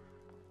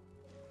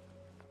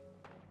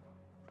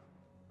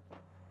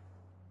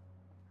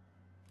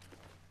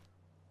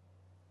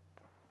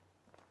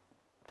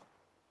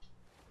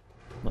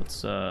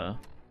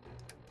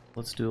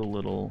 Let's do a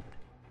little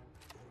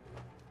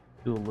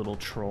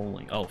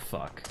trolling. Oh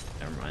fuck,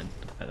 never mind.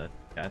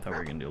 I thought we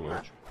were gonna do a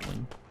little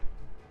trolling.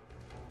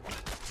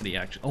 The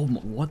action. Oh,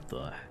 what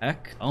the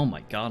heck? Oh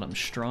my god, I'm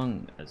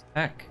strong as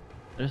heck.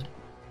 I just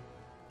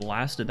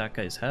blasted that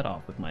guy's head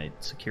off with my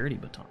security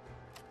baton.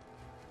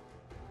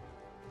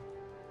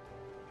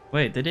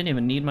 Wait, they didn't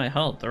even need my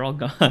help. They're all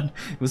gone.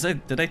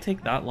 Did I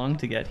take that long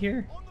to get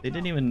here? They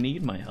didn't even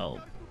need my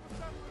help.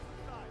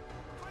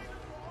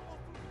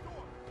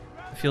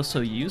 I feel so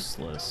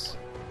useless.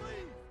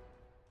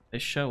 They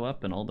show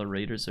up and all the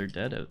raiders are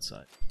dead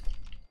outside.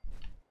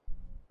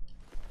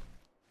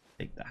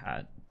 Take the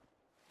hat.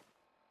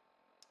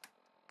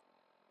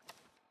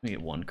 Let me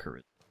get one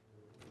charisma.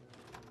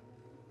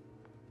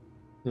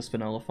 This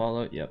vanilla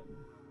Fallout? Yep.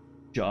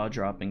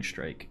 Jaw-dropping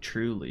strike.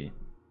 Truly.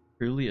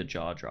 Truly a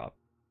jaw drop.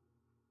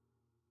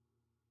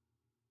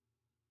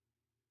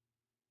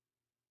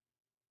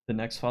 The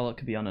next Fallout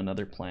could be on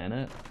another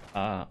planet?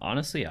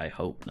 Honestly, I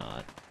hope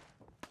not.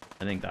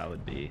 I think that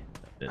would be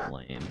a bit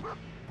lame.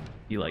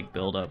 You, like,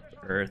 build up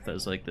Earth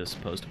as, like, this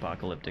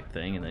post-apocalyptic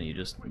thing, and then you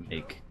just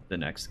make the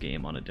next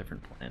game on a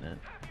different planet.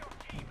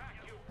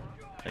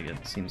 Like,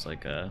 it seems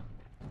like a,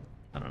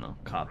 I don't know,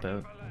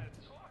 cop-out.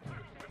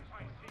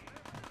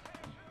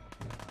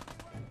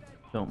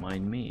 Don't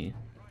mind me.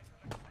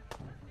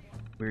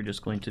 We're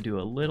just going to do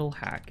a little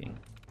hacking.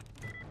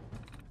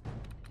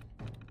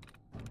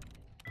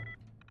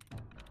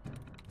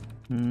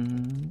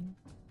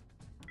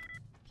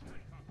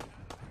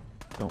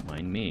 Don't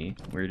mind me.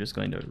 We're just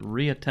going to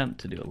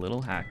re-attempt to do a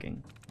little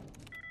hacking.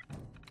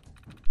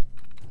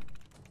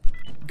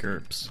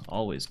 GURPS.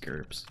 Always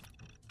GURPS.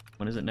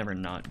 When is it never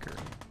not GURP?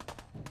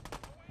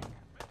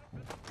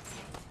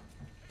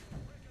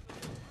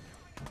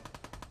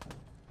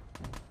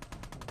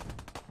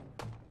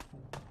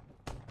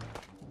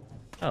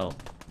 Oh, look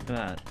at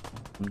that.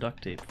 Some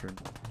duct tape for...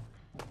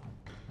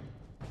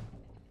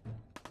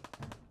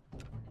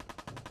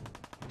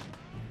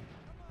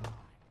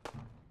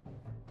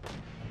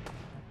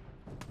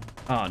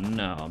 Oh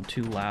no, I'm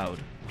too loud.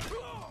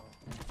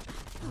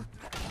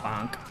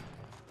 Bonk.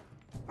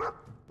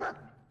 What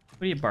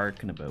are you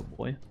barking about,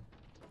 boy?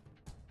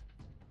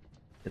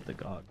 Hit the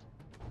god.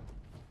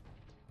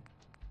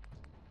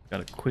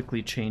 Gotta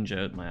quickly change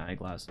out my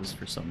eyeglasses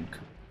for some.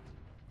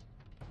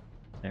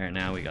 There,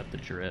 now we got the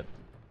drip.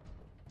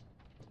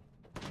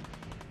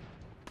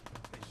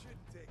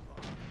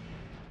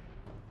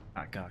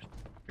 Ah, gosh.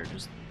 You're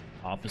just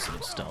opposite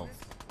of stealth.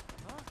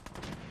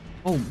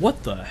 Oh,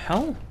 what the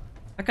hell?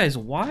 That guy's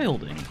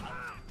wilding.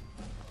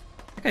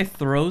 That guy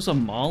throws a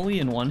molly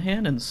in one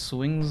hand and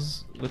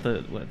swings with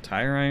a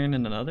tire iron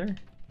in another?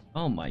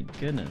 Oh my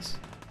goodness.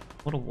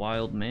 What a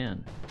wild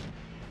man.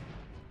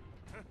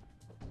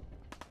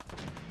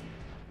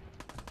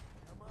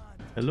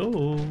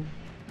 Hello.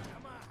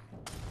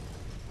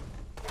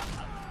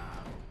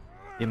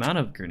 The amount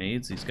of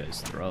grenades these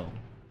guys throw.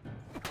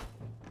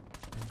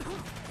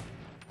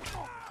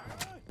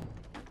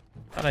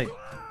 Thought I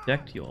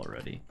decked you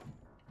already.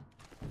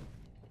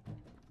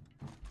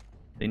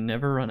 They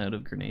never run out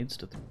of grenades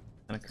to throw.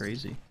 Kinda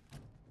crazy.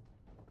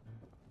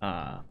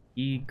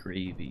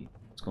 E-Gravy.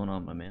 What's going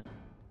on, my man?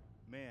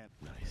 Man.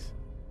 Nice.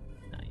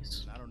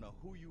 Nice. I don't know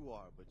who you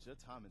are, but your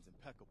timing's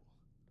impeccable.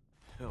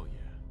 Hell yeah.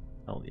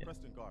 Hell yeah.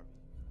 Preston Garvey,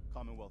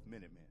 Commonwealth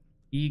Minuteman.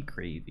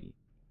 E-Gravy.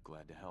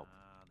 Glad to help.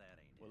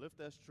 Well, if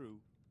that's true,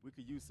 we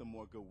could use some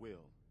more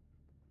goodwill.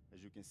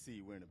 As you can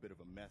see, we're in a bit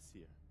of a mess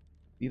here.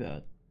 See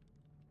that.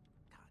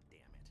 God damn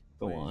it.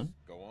 Go on.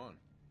 Go on.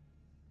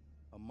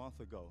 A month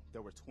ago,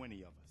 there were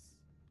 20 of us.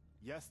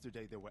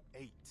 Yesterday, there were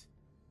 8.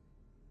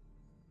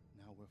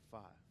 Now we're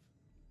 5.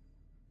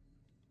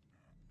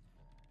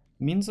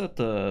 Means that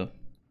the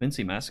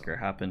Quincy massacre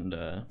happened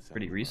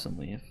pretty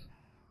recently.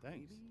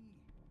 Thanks.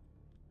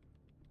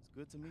 It's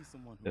good to meet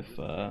someone who If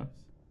really cares.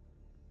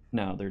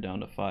 now they're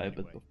down to 5,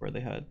 but before they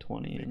had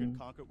 20 and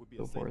Concord would be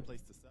so a safe forth.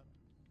 place to settle.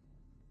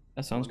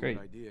 That sounds great.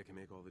 One idea can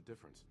make all the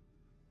difference.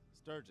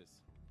 Sturgis,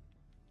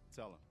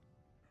 tell him.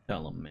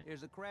 Tell them, man.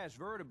 There's a crashed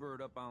vertibird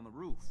up on the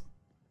roof.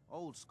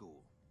 Old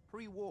school.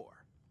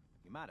 Pre-war.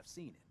 You might have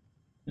seen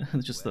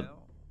it. Just the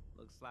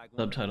looks like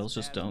subtitles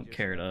just don't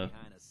care to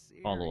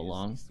follow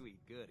along. Sweet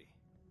goody.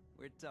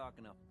 We're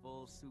talking a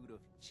full suit of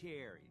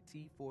cherry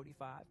T-45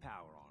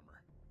 power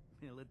armor.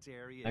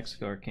 Military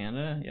Mexico or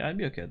Canada? Yeah, I'd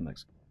be okay with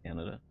Mexico or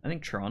Canada. I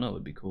think Toronto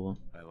would be cool.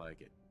 I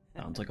like it.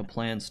 Sounds like a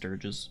plan,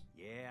 Sturgis.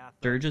 Yeah,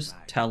 Sturgis,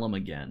 tell him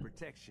again.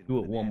 Protection Do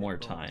it with one an more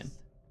added time. bonus.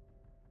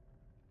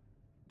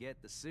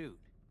 Get the suit.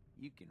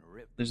 You can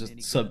rip There's the just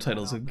minigun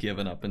subtitles right have off the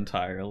given up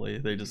entirely.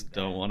 They just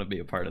don't want to be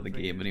a part of the Those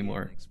game raiders get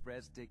anymore. An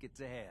express ticket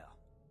to hell.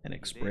 An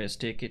express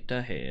ticket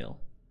to hell.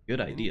 Good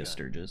idea,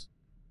 Sturgis.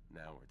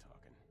 Now we're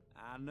talking.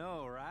 I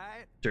know,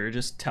 right?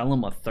 Sturgis, tell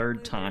him a third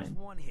Only there's time.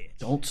 one hitch.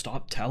 Don't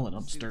stop telling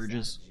him, Suit's out of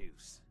Sturgis.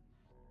 juice.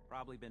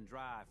 Probably been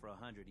dry for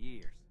 100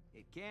 years.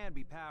 It can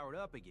be powered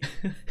up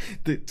again.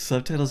 The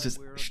subtitles just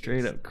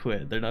straight up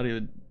quit. They're not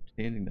even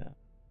changing that.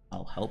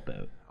 I'll help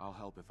out. I'll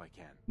help if I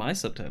can. My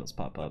subtitles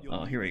pop up. You'll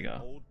Oh, here we need an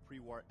go. Old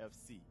pre-war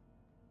FC.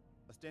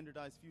 A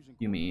standardized fusion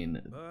You core.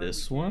 mean But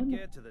this we can't one?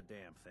 get to the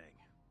damn thing.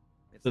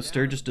 It's So down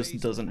Sturgis in the just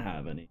doesn't basement,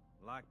 have any.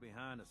 Like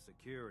behind a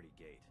security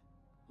gate.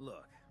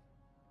 Look,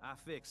 I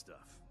fix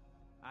stuff.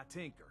 I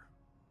tinker.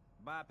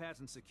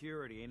 Bypassing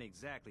security ain't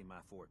exactly my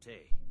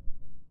forte.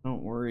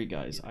 Don't worry,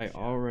 guys. I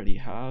already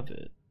have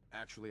it.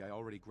 Actually, I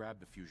already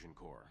grabbed the fusion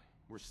core.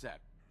 We're set.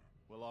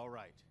 Well, all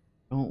right.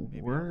 Don't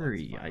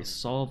worry. I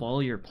solve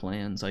all your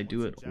plans. I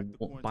do it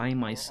by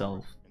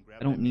myself.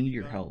 I don't need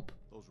your help.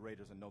 Those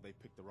raiders will know they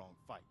picked the wrong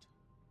fight.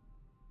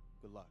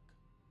 Good luck.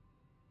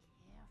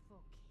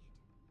 Careful, kid.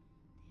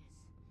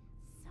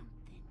 There's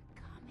something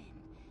coming.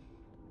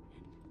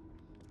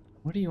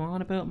 What are you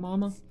on about,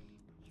 Mama? It's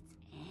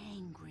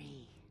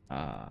angry.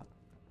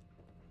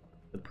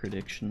 The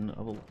prediction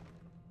of a...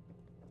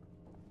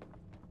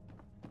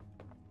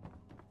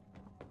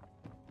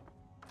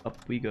 Up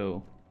we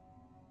go.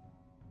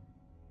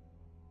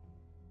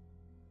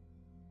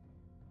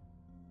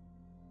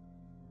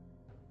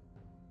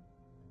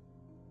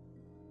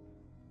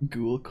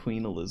 Ghoul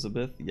Queen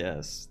Elizabeth?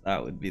 Yes,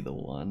 that would be the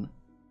one.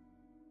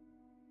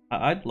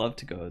 I'd love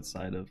to go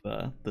outside of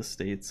the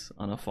States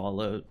on a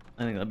Fallout.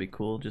 I think that'd be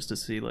cool just to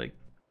see like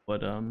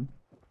what's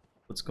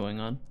going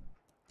on.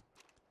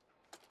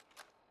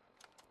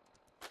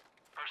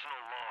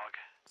 Personal log.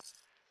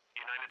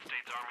 United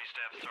States Army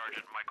Staff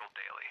Sergeant Michael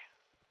Daly.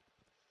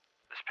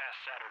 This past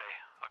Saturday,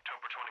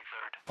 October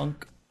 23rd, Funk.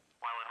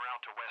 while en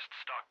route to West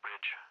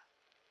Stockbridge,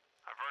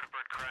 a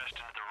vertibird crashed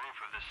into the roof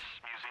of this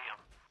museum.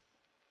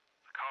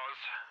 The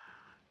cause?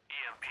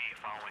 EMP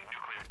following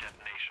nuclear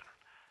detonation.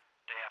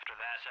 Day after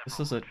that, This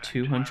is a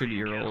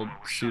 200-year-old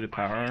suit of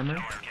power armor.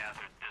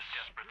 gathered this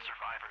desperate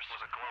survivors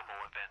was a global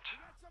event.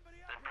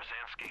 Then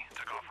Brzezinski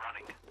took off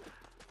running.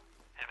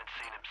 Haven't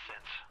seen him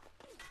since.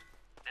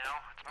 Now,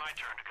 it's my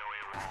turn to go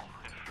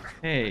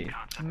AWOL. Hey,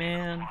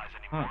 man,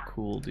 not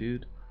cool,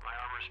 dude. My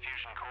armor's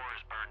fusion core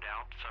is burned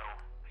out, so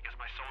I guess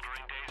my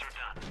soldering days are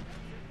done.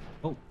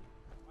 Oh,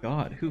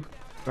 God, who?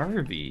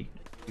 Garvey,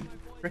 you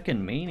frickin'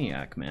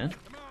 maniac, man.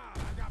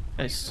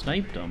 I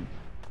sniped him.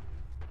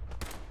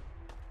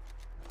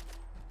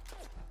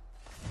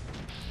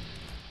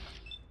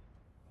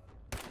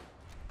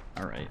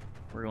 Alright,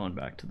 we're going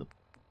back to the...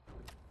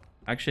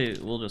 Actually,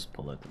 we'll just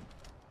pull it.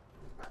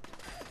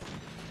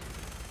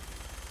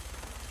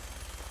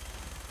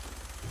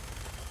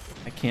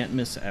 I can't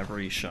miss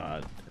every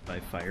shot if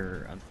I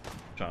fire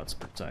shots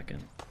per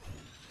second.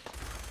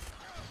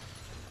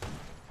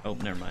 Oh,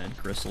 never mind.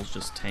 Gristle's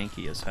just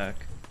tanky as heck.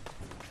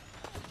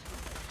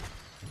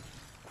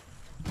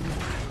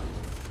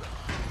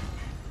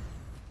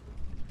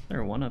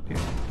 There's one up here.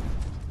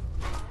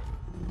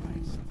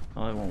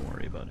 Oh, I won't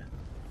worry about it.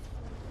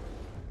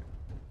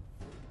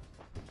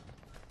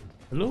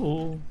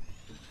 Hello?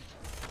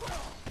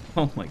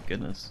 Oh my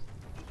goodness.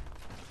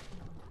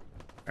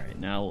 Alright,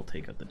 now we'll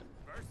take out the...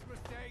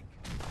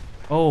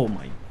 Oh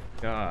my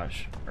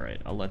gosh.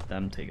 Alright, I'll let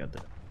them take out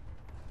the...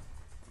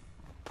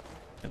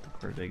 Get the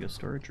Corvega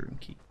storage room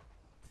key.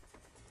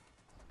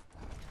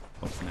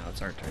 Oh, now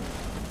it's our turn.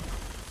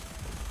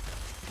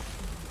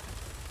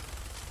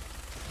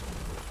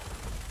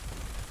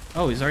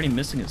 Oh, he's already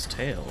missing his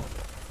tail.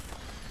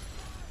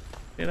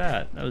 Look at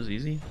that. That was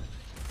easy.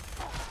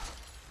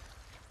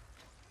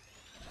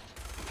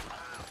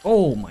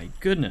 Oh my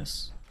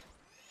goodness.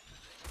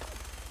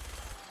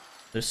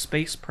 The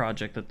space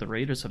project that the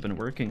Raiders have been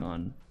working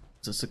on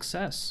is a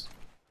success.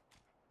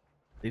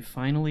 They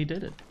finally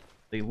did it.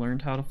 They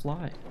learned how to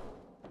fly.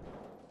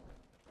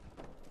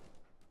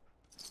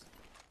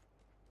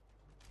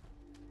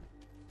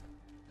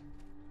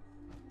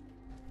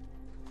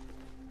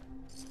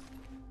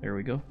 There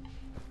we go.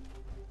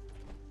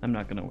 I'm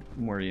not gonna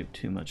worry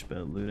too much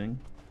about looting.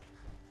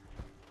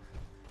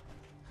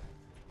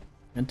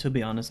 And to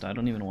be honest, I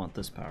don't even want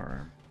this power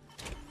arm.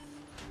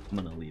 I'm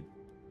gonna leave.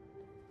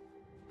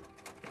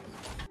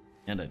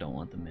 And I don't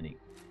want the mini.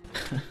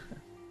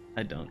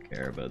 I don't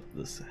care about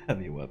this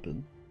heavy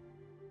weapon.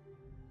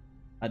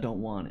 I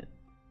don't want it.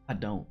 I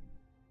don't.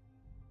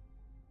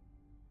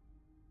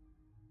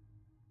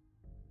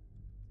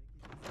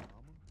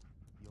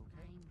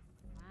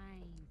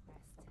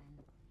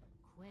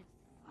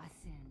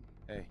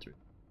 Hey,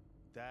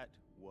 that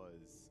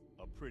was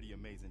a pretty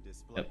amazing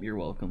display. Yep, you're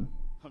welcome.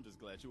 I'm just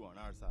glad you're on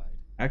our side.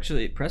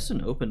 Actually,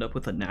 Preston opened up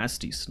with a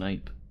nasty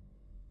snipe.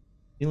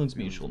 Feelings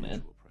mutual,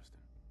 man. Preston.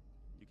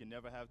 You can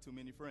never have too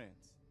many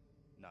friends.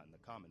 Not in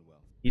the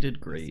Commonwealth. He did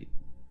great.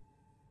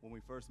 When we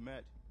first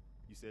met,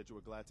 you said you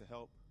were glad to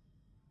help.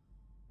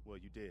 Well,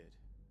 you did.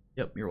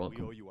 Yep, you're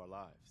welcome. We owe you our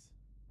lives.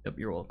 Yep,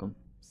 you're welcome.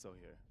 So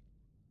here.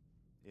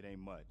 It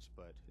ain't much,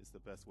 but it's the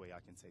best way I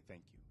can say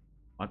thank you.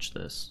 Watch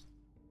this.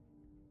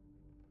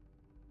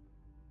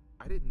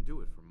 I didn't do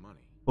it for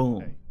money.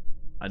 Boom. Hey,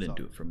 I didn't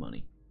do it for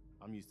money.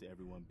 I'm used to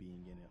everyone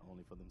being in it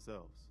only for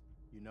themselves.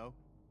 You know,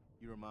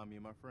 you remind me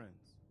of my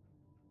friends.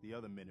 The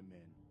other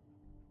Minutemen.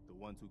 The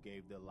ones who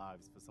gave their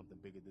lives for something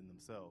bigger than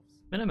themselves.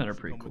 Minutemen are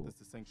pretty come cool. With us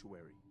to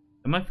Sanctuary.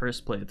 In my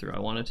first playthrough, I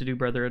wanted to do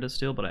Brotherhood of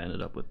Steel, but I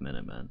ended up with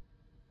Minutemen.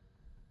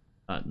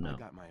 No. I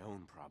got my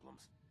own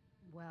problems.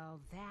 Well,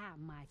 that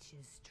much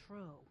is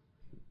true.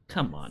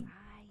 Come on.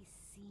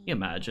 Can you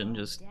imagine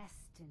just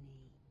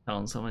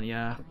telling someone,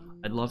 yeah,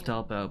 I'd love to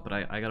help out, but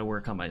I gotta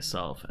work on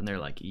myself. And they're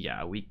like,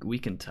 yeah, we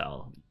can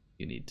tell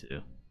you need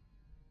to.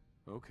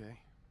 Okay,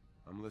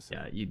 I'm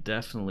listening. Yeah, you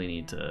definitely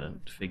need to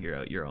figure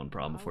out your own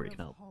problem before you can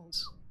help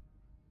us.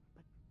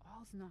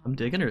 I'm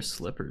digging her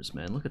slippers,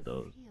 man. Look at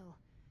those.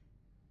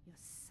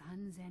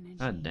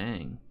 God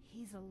dang.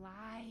 He's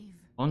alive.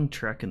 Long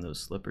trek in those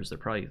slippers. They're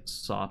probably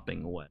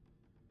sopping wet.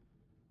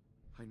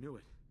 I knew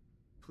it.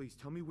 Please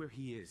tell me where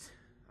he is.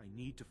 I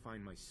need to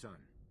find my son.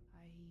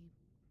 I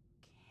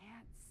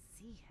can't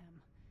see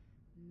him.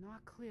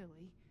 Not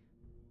clearly.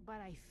 But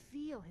I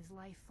feel his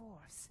life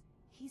force.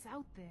 He's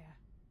out there.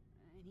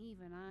 And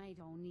even I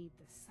don't need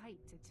the sight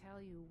to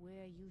tell you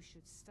where you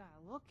should start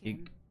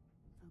looking.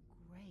 The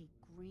great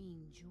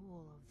green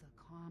jewel of the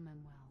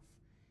Commonwealth.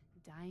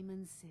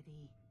 Diamond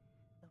City.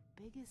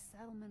 The biggest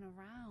settlement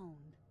around.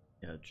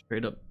 Yeah,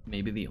 straight up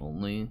maybe the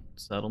only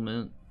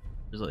settlement.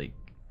 There's like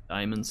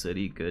Diamond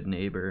City, Good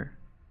Neighbor,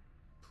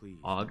 Please,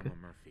 Og. Mama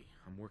Murphy.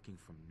 I'm working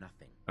from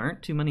nothing.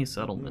 Aren't too many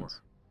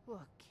settlements.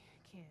 Look,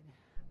 kid,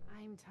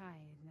 I'm tired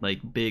now.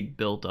 Like big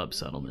built up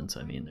settlements,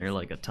 I mean. They're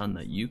like a ton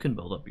that you can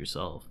build up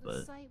yourself, The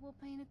but sight will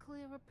paint a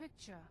clearer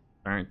picture.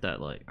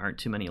 aren't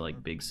too many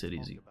like big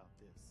cities you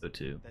go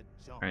to.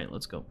 Alright,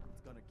 let's go.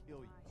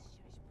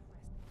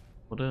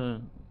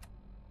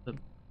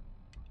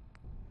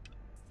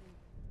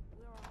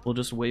 We'll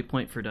just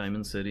waypoint for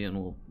Diamond City and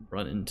we'll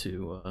run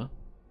into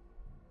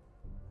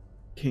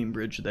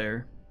Cambridge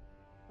there.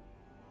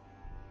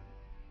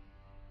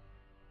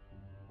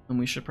 And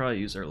we should probably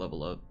use our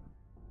level up.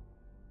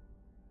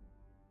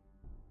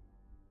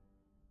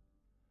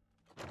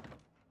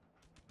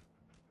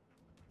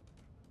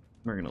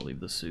 We're gonna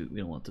leave the suit. We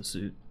don't want the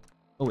suit.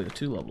 Oh, we have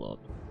 2 level up.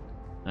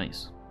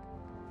 Nice.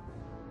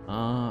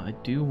 I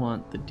do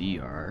want the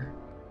DR.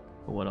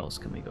 But what else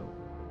can we go?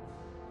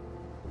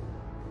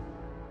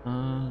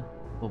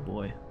 Oh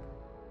boy.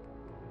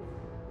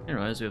 I didn't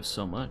realize we have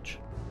so much.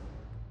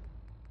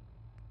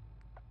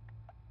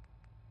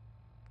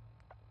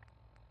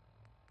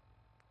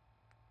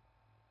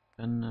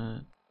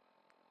 And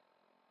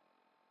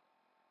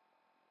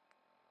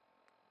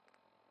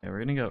Yeah, we're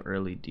gonna go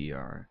early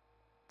DR.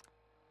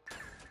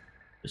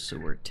 Just so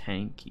we're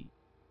tanky.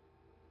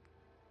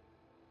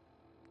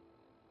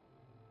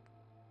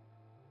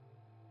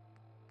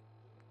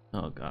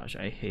 Oh gosh,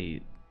 I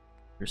hate.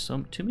 There's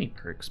too many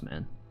perks,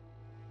 man.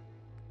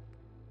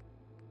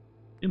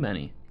 Too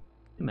many.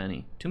 Too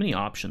many. Too many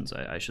options,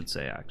 I should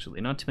say, actually.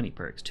 Not too many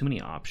perks, too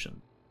many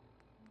options.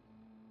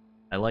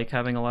 I like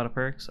having a lot of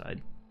perks. I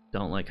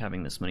don't like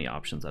having this many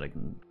options that I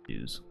can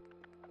use.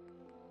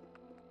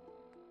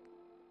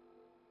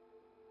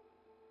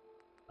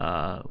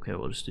 Okay,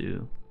 we'll just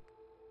do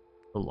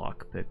the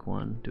lockpick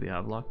one. Do we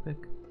have lockpick?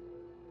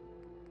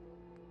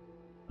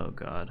 Oh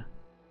god.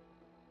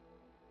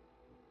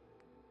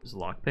 Is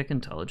lockpick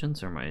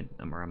intelligence, or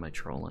am I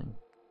trolling?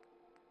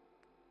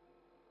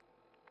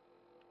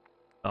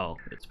 Oh,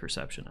 it's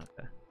perception,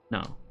 okay.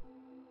 No.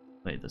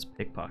 Wait, that's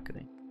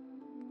pickpocketing.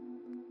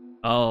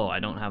 Oh, I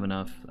don't have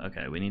enough.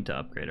 Okay, we need to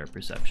upgrade our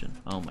perception.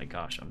 Oh my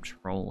gosh, I'm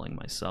trolling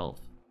myself.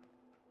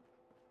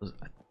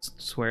 I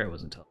swear it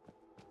wasn't.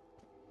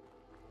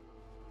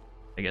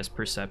 I guess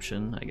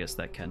perception, I guess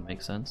that can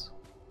make sense.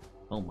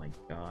 Oh my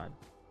god.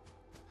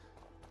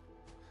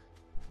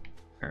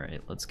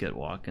 Alright, let's get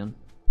walking.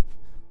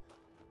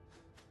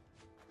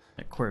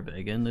 At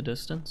Corvega in the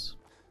distance.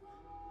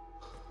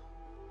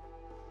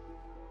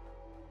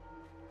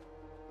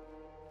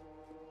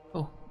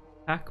 Oh,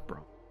 pack bro.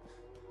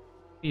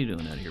 What are you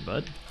doing out here,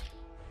 bud?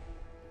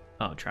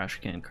 Oh, trash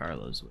can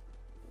Carlos.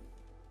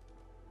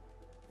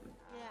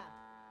 Yeah.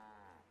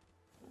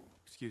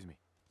 Excuse me.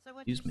 So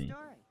what's Excuse your me.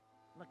 story?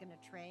 Looking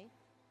to trade?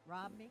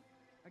 Rob me?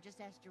 Or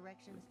just ask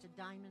directions to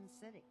Diamond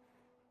City?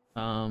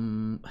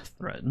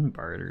 Threaten,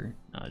 barter.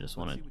 No, I just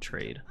want to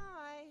trade.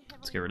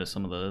 Let's get rid of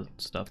some of the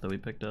stuff that we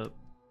picked up.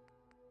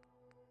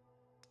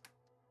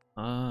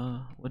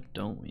 What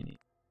don't we need?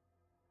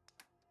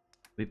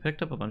 We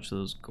picked up a bunch of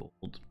those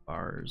gold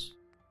bars.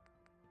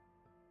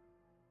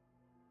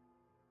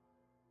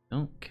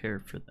 Don't care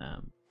for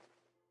them.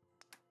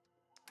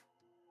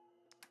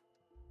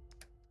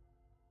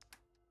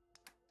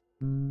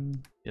 You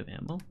have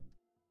ammo?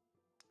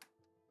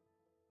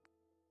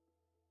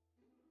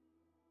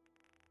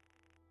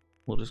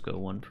 We'll just go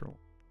one for one.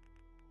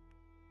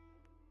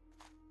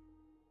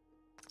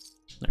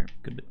 There,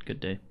 good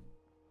day.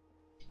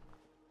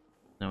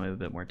 Now we have a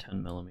bit more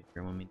 10mm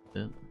when we need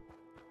it.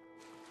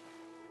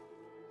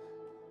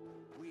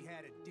 We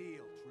had a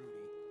deal,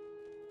 Trudy.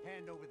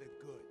 Hand over the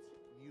goods.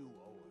 You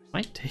owe us. Am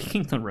I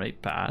taking the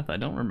right path? I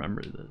don't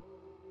remember this.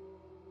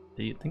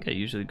 I think I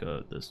usually go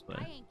out this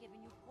way.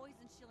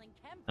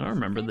 I don't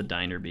remember the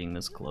diner being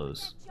this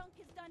close.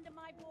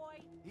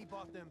 He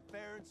bought them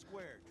fair and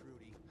square,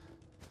 Trudy.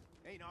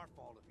 Ain't our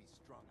fault if he's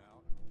strung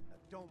out. Now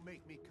don't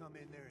make me come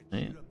in there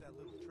and shoot up that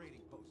little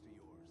trading post of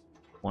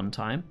yours. One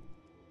time?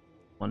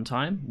 One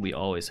time? We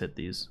always hit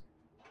these.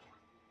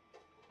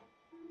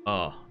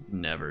 Oh,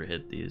 never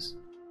hit these.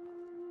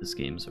 This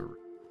game's a...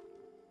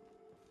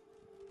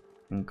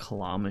 And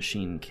claw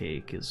machine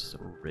cake is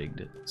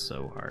rigged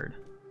so hard.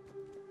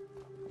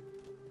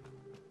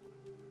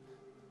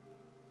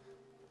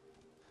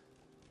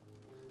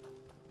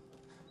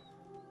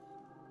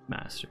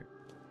 Master.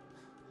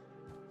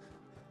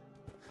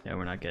 Yeah,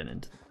 we're not getting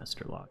into the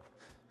master lock.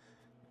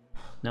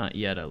 Not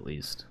yet, at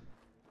least.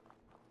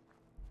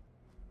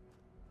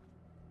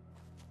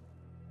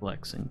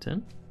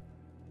 Lexington.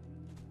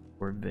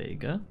 Or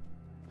Vega.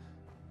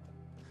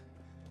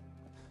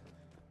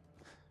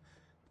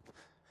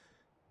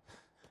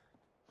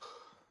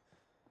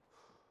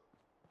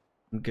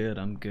 I'm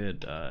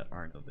good,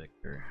 Arno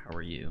Victor. How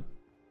are you?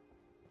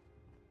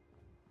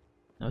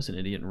 I was an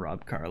idiot and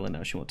robbed Carla,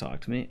 now she won't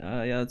talk to me.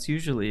 Yeah, it's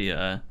usually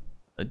a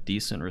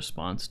decent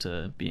response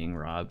to being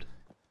robbed.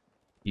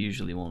 You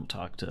usually won't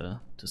talk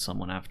to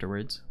someone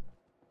afterwards.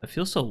 I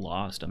feel so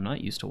lost. I'm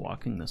not used to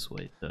walking this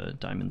way to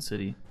Diamond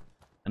City.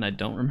 And I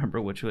don't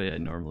remember which way I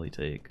normally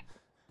take.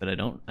 But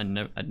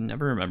I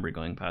never remember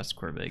going past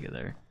Corvega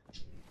there.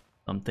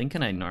 I'm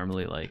thinking I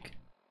normally like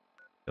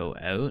go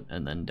out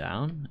and then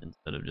down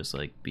instead of just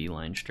like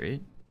beeline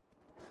straight.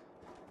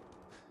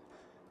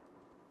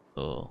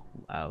 Oh,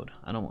 loud.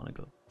 I don't want to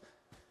go.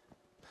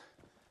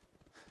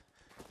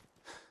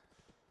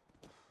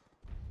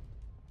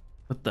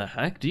 What the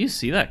heck? Do you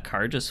see that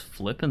car just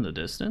flip in the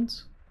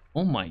distance?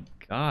 Oh my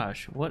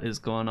gosh, what is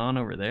going on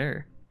over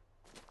there?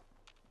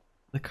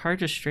 The car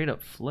just straight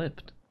up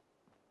flipped.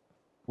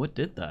 What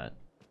did that?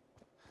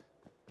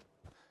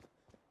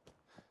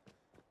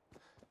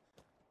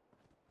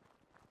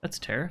 That's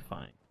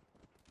terrifying.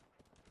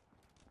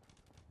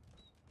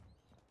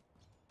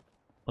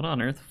 What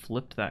on earth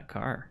flipped that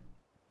car?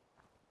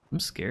 I'm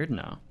scared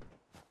now.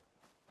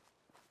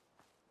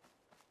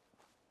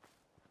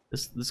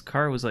 This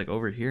car was like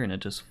over here and it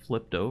just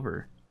flipped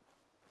over.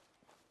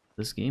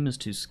 This game is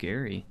too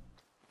scary.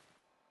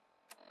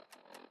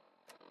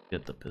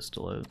 Get the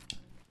pistol out.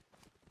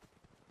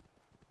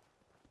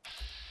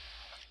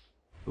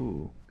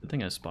 Ooh, good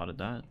thing I spotted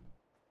that.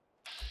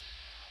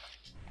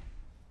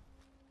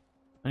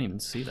 I didn't even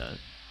see that.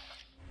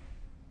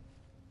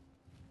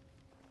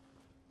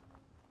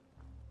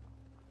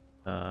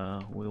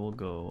 We will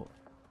go.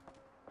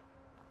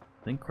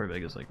 I think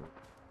Corvega's like,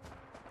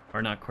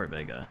 or not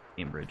Corvega,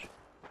 Cambridge.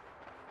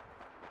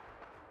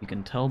 You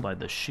can tell by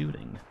the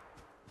shooting.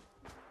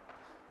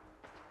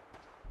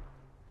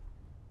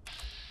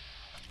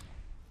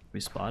 We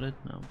spotted?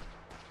 No.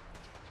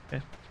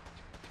 Okay.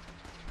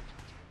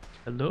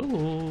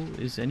 Hello,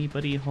 is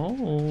anybody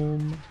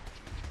home?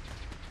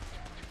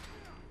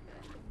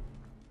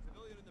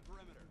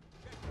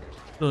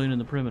 Civilian in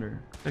the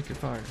perimeter. Check your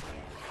fire.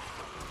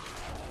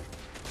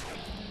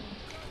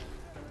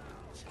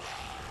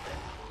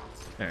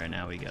 There,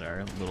 now we get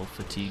our little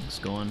fatigues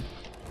going.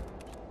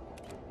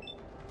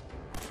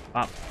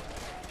 Pop.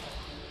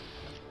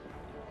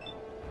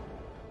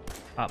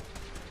 Pop.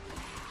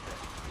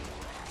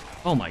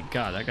 Oh my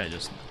god, that guy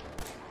just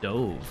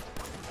dove.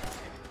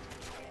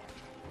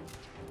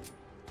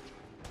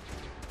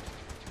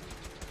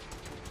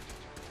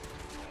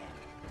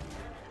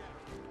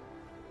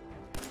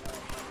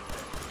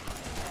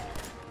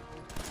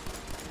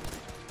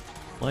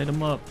 Light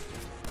him up.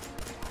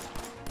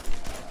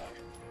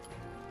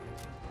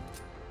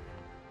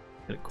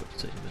 Gotta quick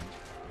save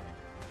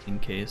it. In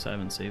case I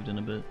haven't saved in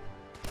a bit.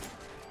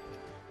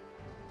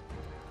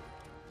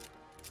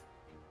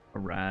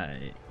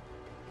 Alright.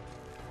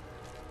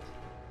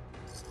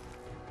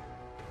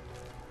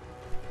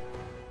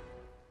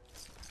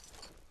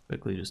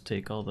 Quickly just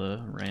take all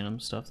the random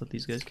stuff that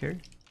these guys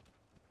carry.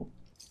 Oh.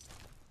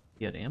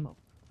 He had ammo.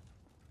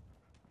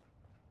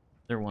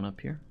 Is there one up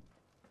here?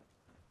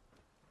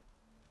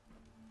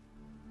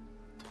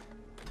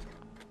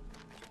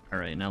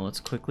 Alright, now let's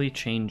quickly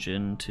change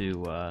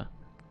into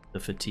the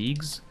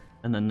fatigues,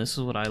 and then this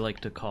is what I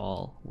like to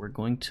call, we're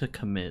going to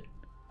commit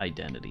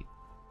identity.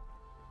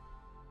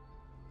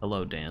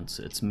 Hello, Dance,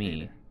 it's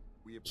me,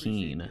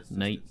 Keen,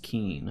 Knight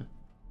Keen.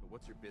 But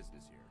what's your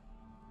business here?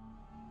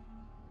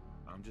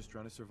 I'm just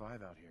trying to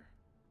survive out here,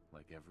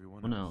 like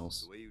everyone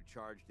else. The way you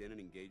charged in and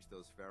engaged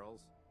those ferals,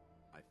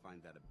 I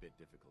find that a bit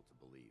difficult to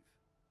believe.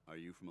 Are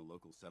you from a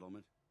local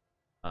settlement?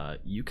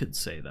 You could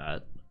say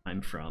that.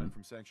 I'm from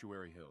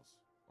Sanctuary Hills.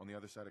 On the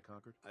other side of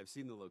Concord? I've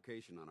seen the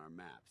location on our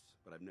maps,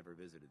 but I've never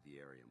visited the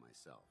area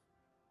myself.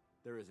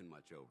 There isn't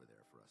much over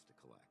there for us to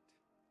collect.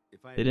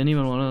 If I They didn't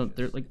even want to.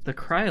 They're like the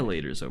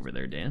cryolator's over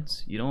there,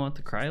 Dance. You don't want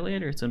the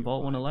cryolator? It's in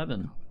Vault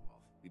 111.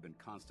 We've been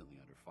constantly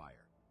under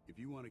fire. If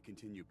you want to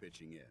continue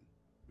pitching in,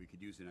 we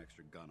could use an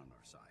extra gun on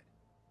our side.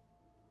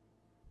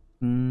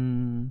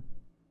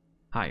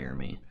 Hire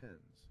me.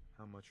 Depends.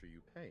 How much are you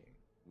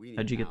paying?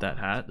 How'd you get that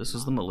hat? This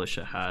is the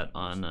militia hat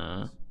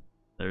on.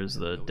 There's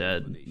the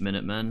dead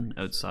Minutemen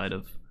outside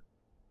of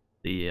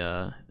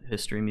the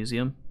History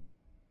Museum.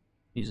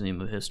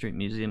 Museum of History,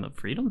 Museum of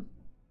Freedom?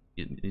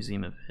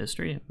 Museum of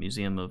History?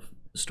 Museum of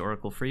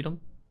Historical Freedom?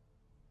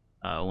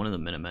 One of the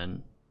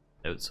Minutemen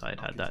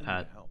outside had that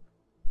hat.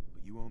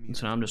 And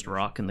so now I'm just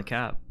rocking the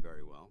cap.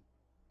 Very well.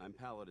 I'm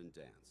Paladin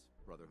Dance,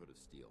 Brotherhood of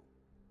Steel.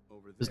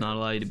 Does not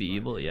allow you to be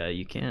evil? Yeah,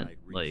 you can't,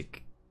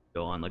 like,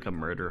 go on like a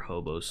murder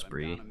hobo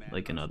spree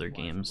like in other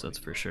games, that's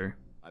for sure.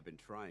 I've been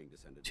trying to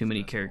send Too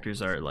many characters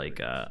are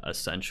like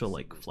essential,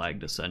 like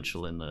flagged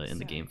essential in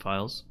the game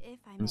files,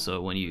 and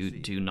so when you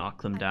do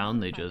knock them down,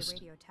 they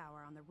just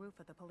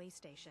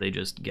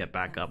get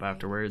back up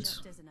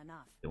afterwards.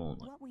 They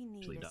won't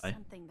actually die.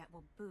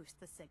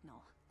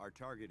 Our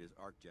target is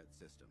ArcJet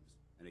Systems,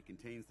 and it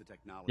contains the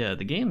technology. Yeah,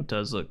 the game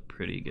does look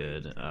pretty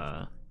good.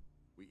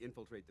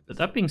 But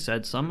that being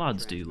said, some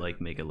mods do like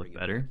make it look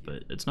better,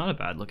 but it's not a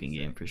bad looking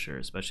game for sure.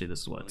 Especially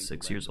this is what,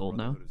 6 years old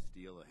now.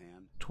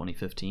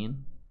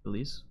 2015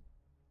 release.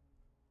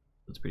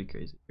 That's pretty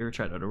crazy. You ever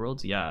tried Outer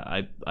Worlds?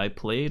 Yeah, I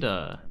played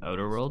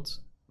Outer Worlds.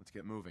 Let's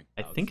get moving.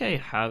 I think I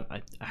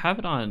have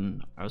it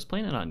on. I was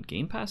playing it on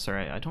Game Pass, or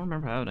I don't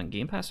remember if I have it on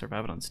Game Pass or if I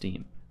have it on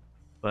Steam.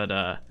 But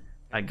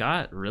I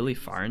got really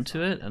far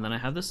into it, and then I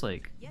have this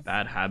like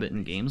bad habit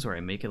in games where I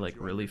make it like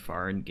really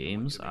far in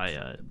games.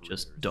 I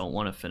just don't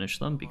want to finish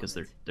them because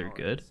they're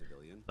good.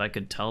 But I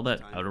could tell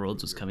that Outer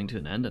Worlds was coming to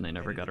an end, and I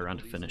never got around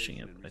to finishing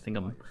it. But I think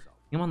I'm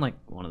on like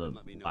one of the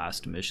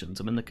last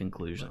missions. I'm in the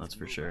conclusion, that's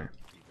for sure.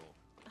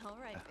 All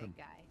right, big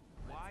guy.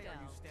 Why are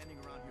you standing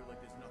around here like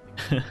there's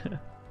nothing?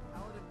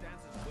 Paladin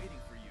Dance is waiting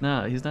for you.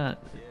 No, he's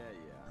not.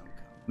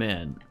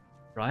 Man,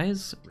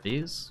 Rise,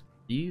 he's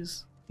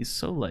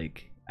so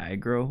like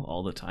aggro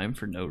all the time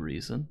for no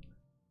reason.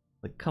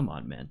 Like, come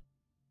on, man.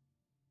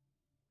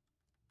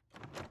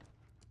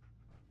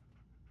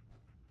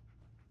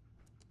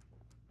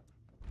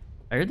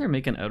 I heard they're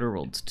making Outer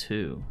Worlds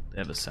 2. They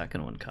have a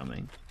second one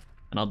coming.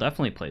 And I'll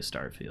definitely play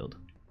Starfield.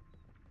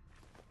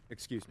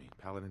 Excuse me,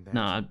 Paladin Dance.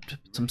 No,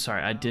 I'm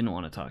sorry. I didn't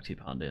want to talk to you,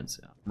 Paladin Dance.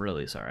 I'm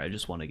really sorry. I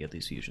just want to get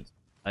these fusions.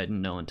 I had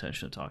no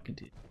intention of talking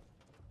to you.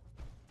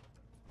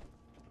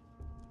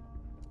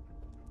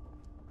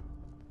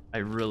 I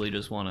really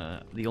just want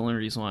to... The only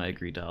reason why I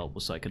agreed to help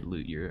was so I could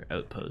loot your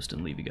outpost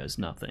and leave you guys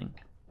nothing.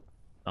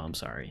 Oh, I'm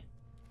sorry.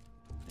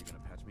 You gonna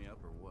patch me up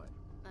or what?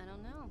 I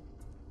don't know.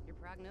 Your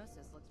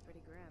prognosis looks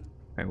pretty grim.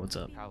 Alright, what's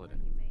up? Paladin,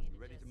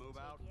 you ready to move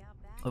out?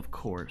 Of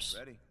course.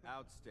 Ready?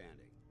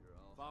 Outstanding.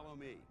 Follow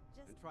me,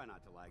 and try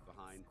not to lag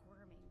behind.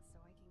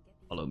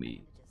 Follow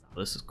me. Oh,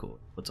 this is cool.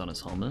 What's on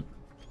his helmet?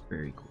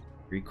 Very cool.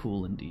 Very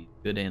cool indeed.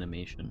 Good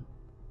animation.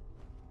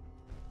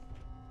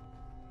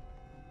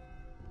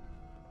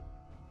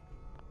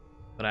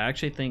 But I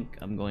actually think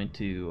I'm going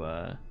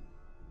to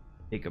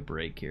take a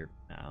break here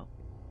now.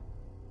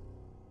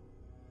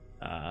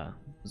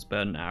 It's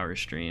about an hour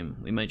stream.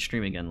 We might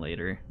stream again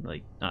later,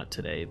 like not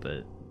today,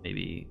 but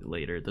maybe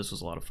later. This was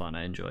a lot of fun.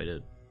 I enjoyed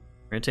it.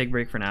 We're gonna take a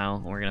break for now,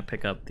 and we're gonna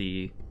pick up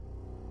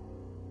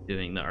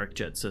doing the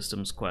ArcJet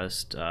Systems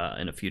quest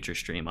in a future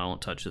stream. I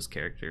won't touch this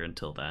character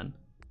until then.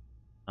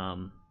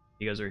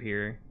 You guys are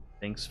here.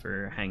 Thanks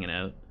for hanging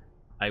out.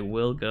 I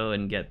will go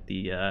and get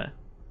the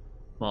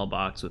small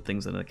box with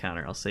things on the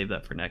counter. I'll save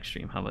that for next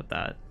stream. How about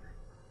that?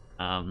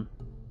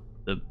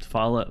 The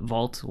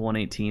Vault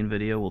 118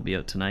 video will be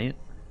out tonight.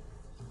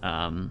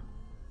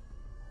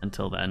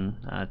 Until then,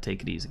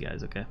 take it easy,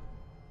 guys, okay?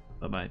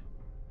 Bye-bye.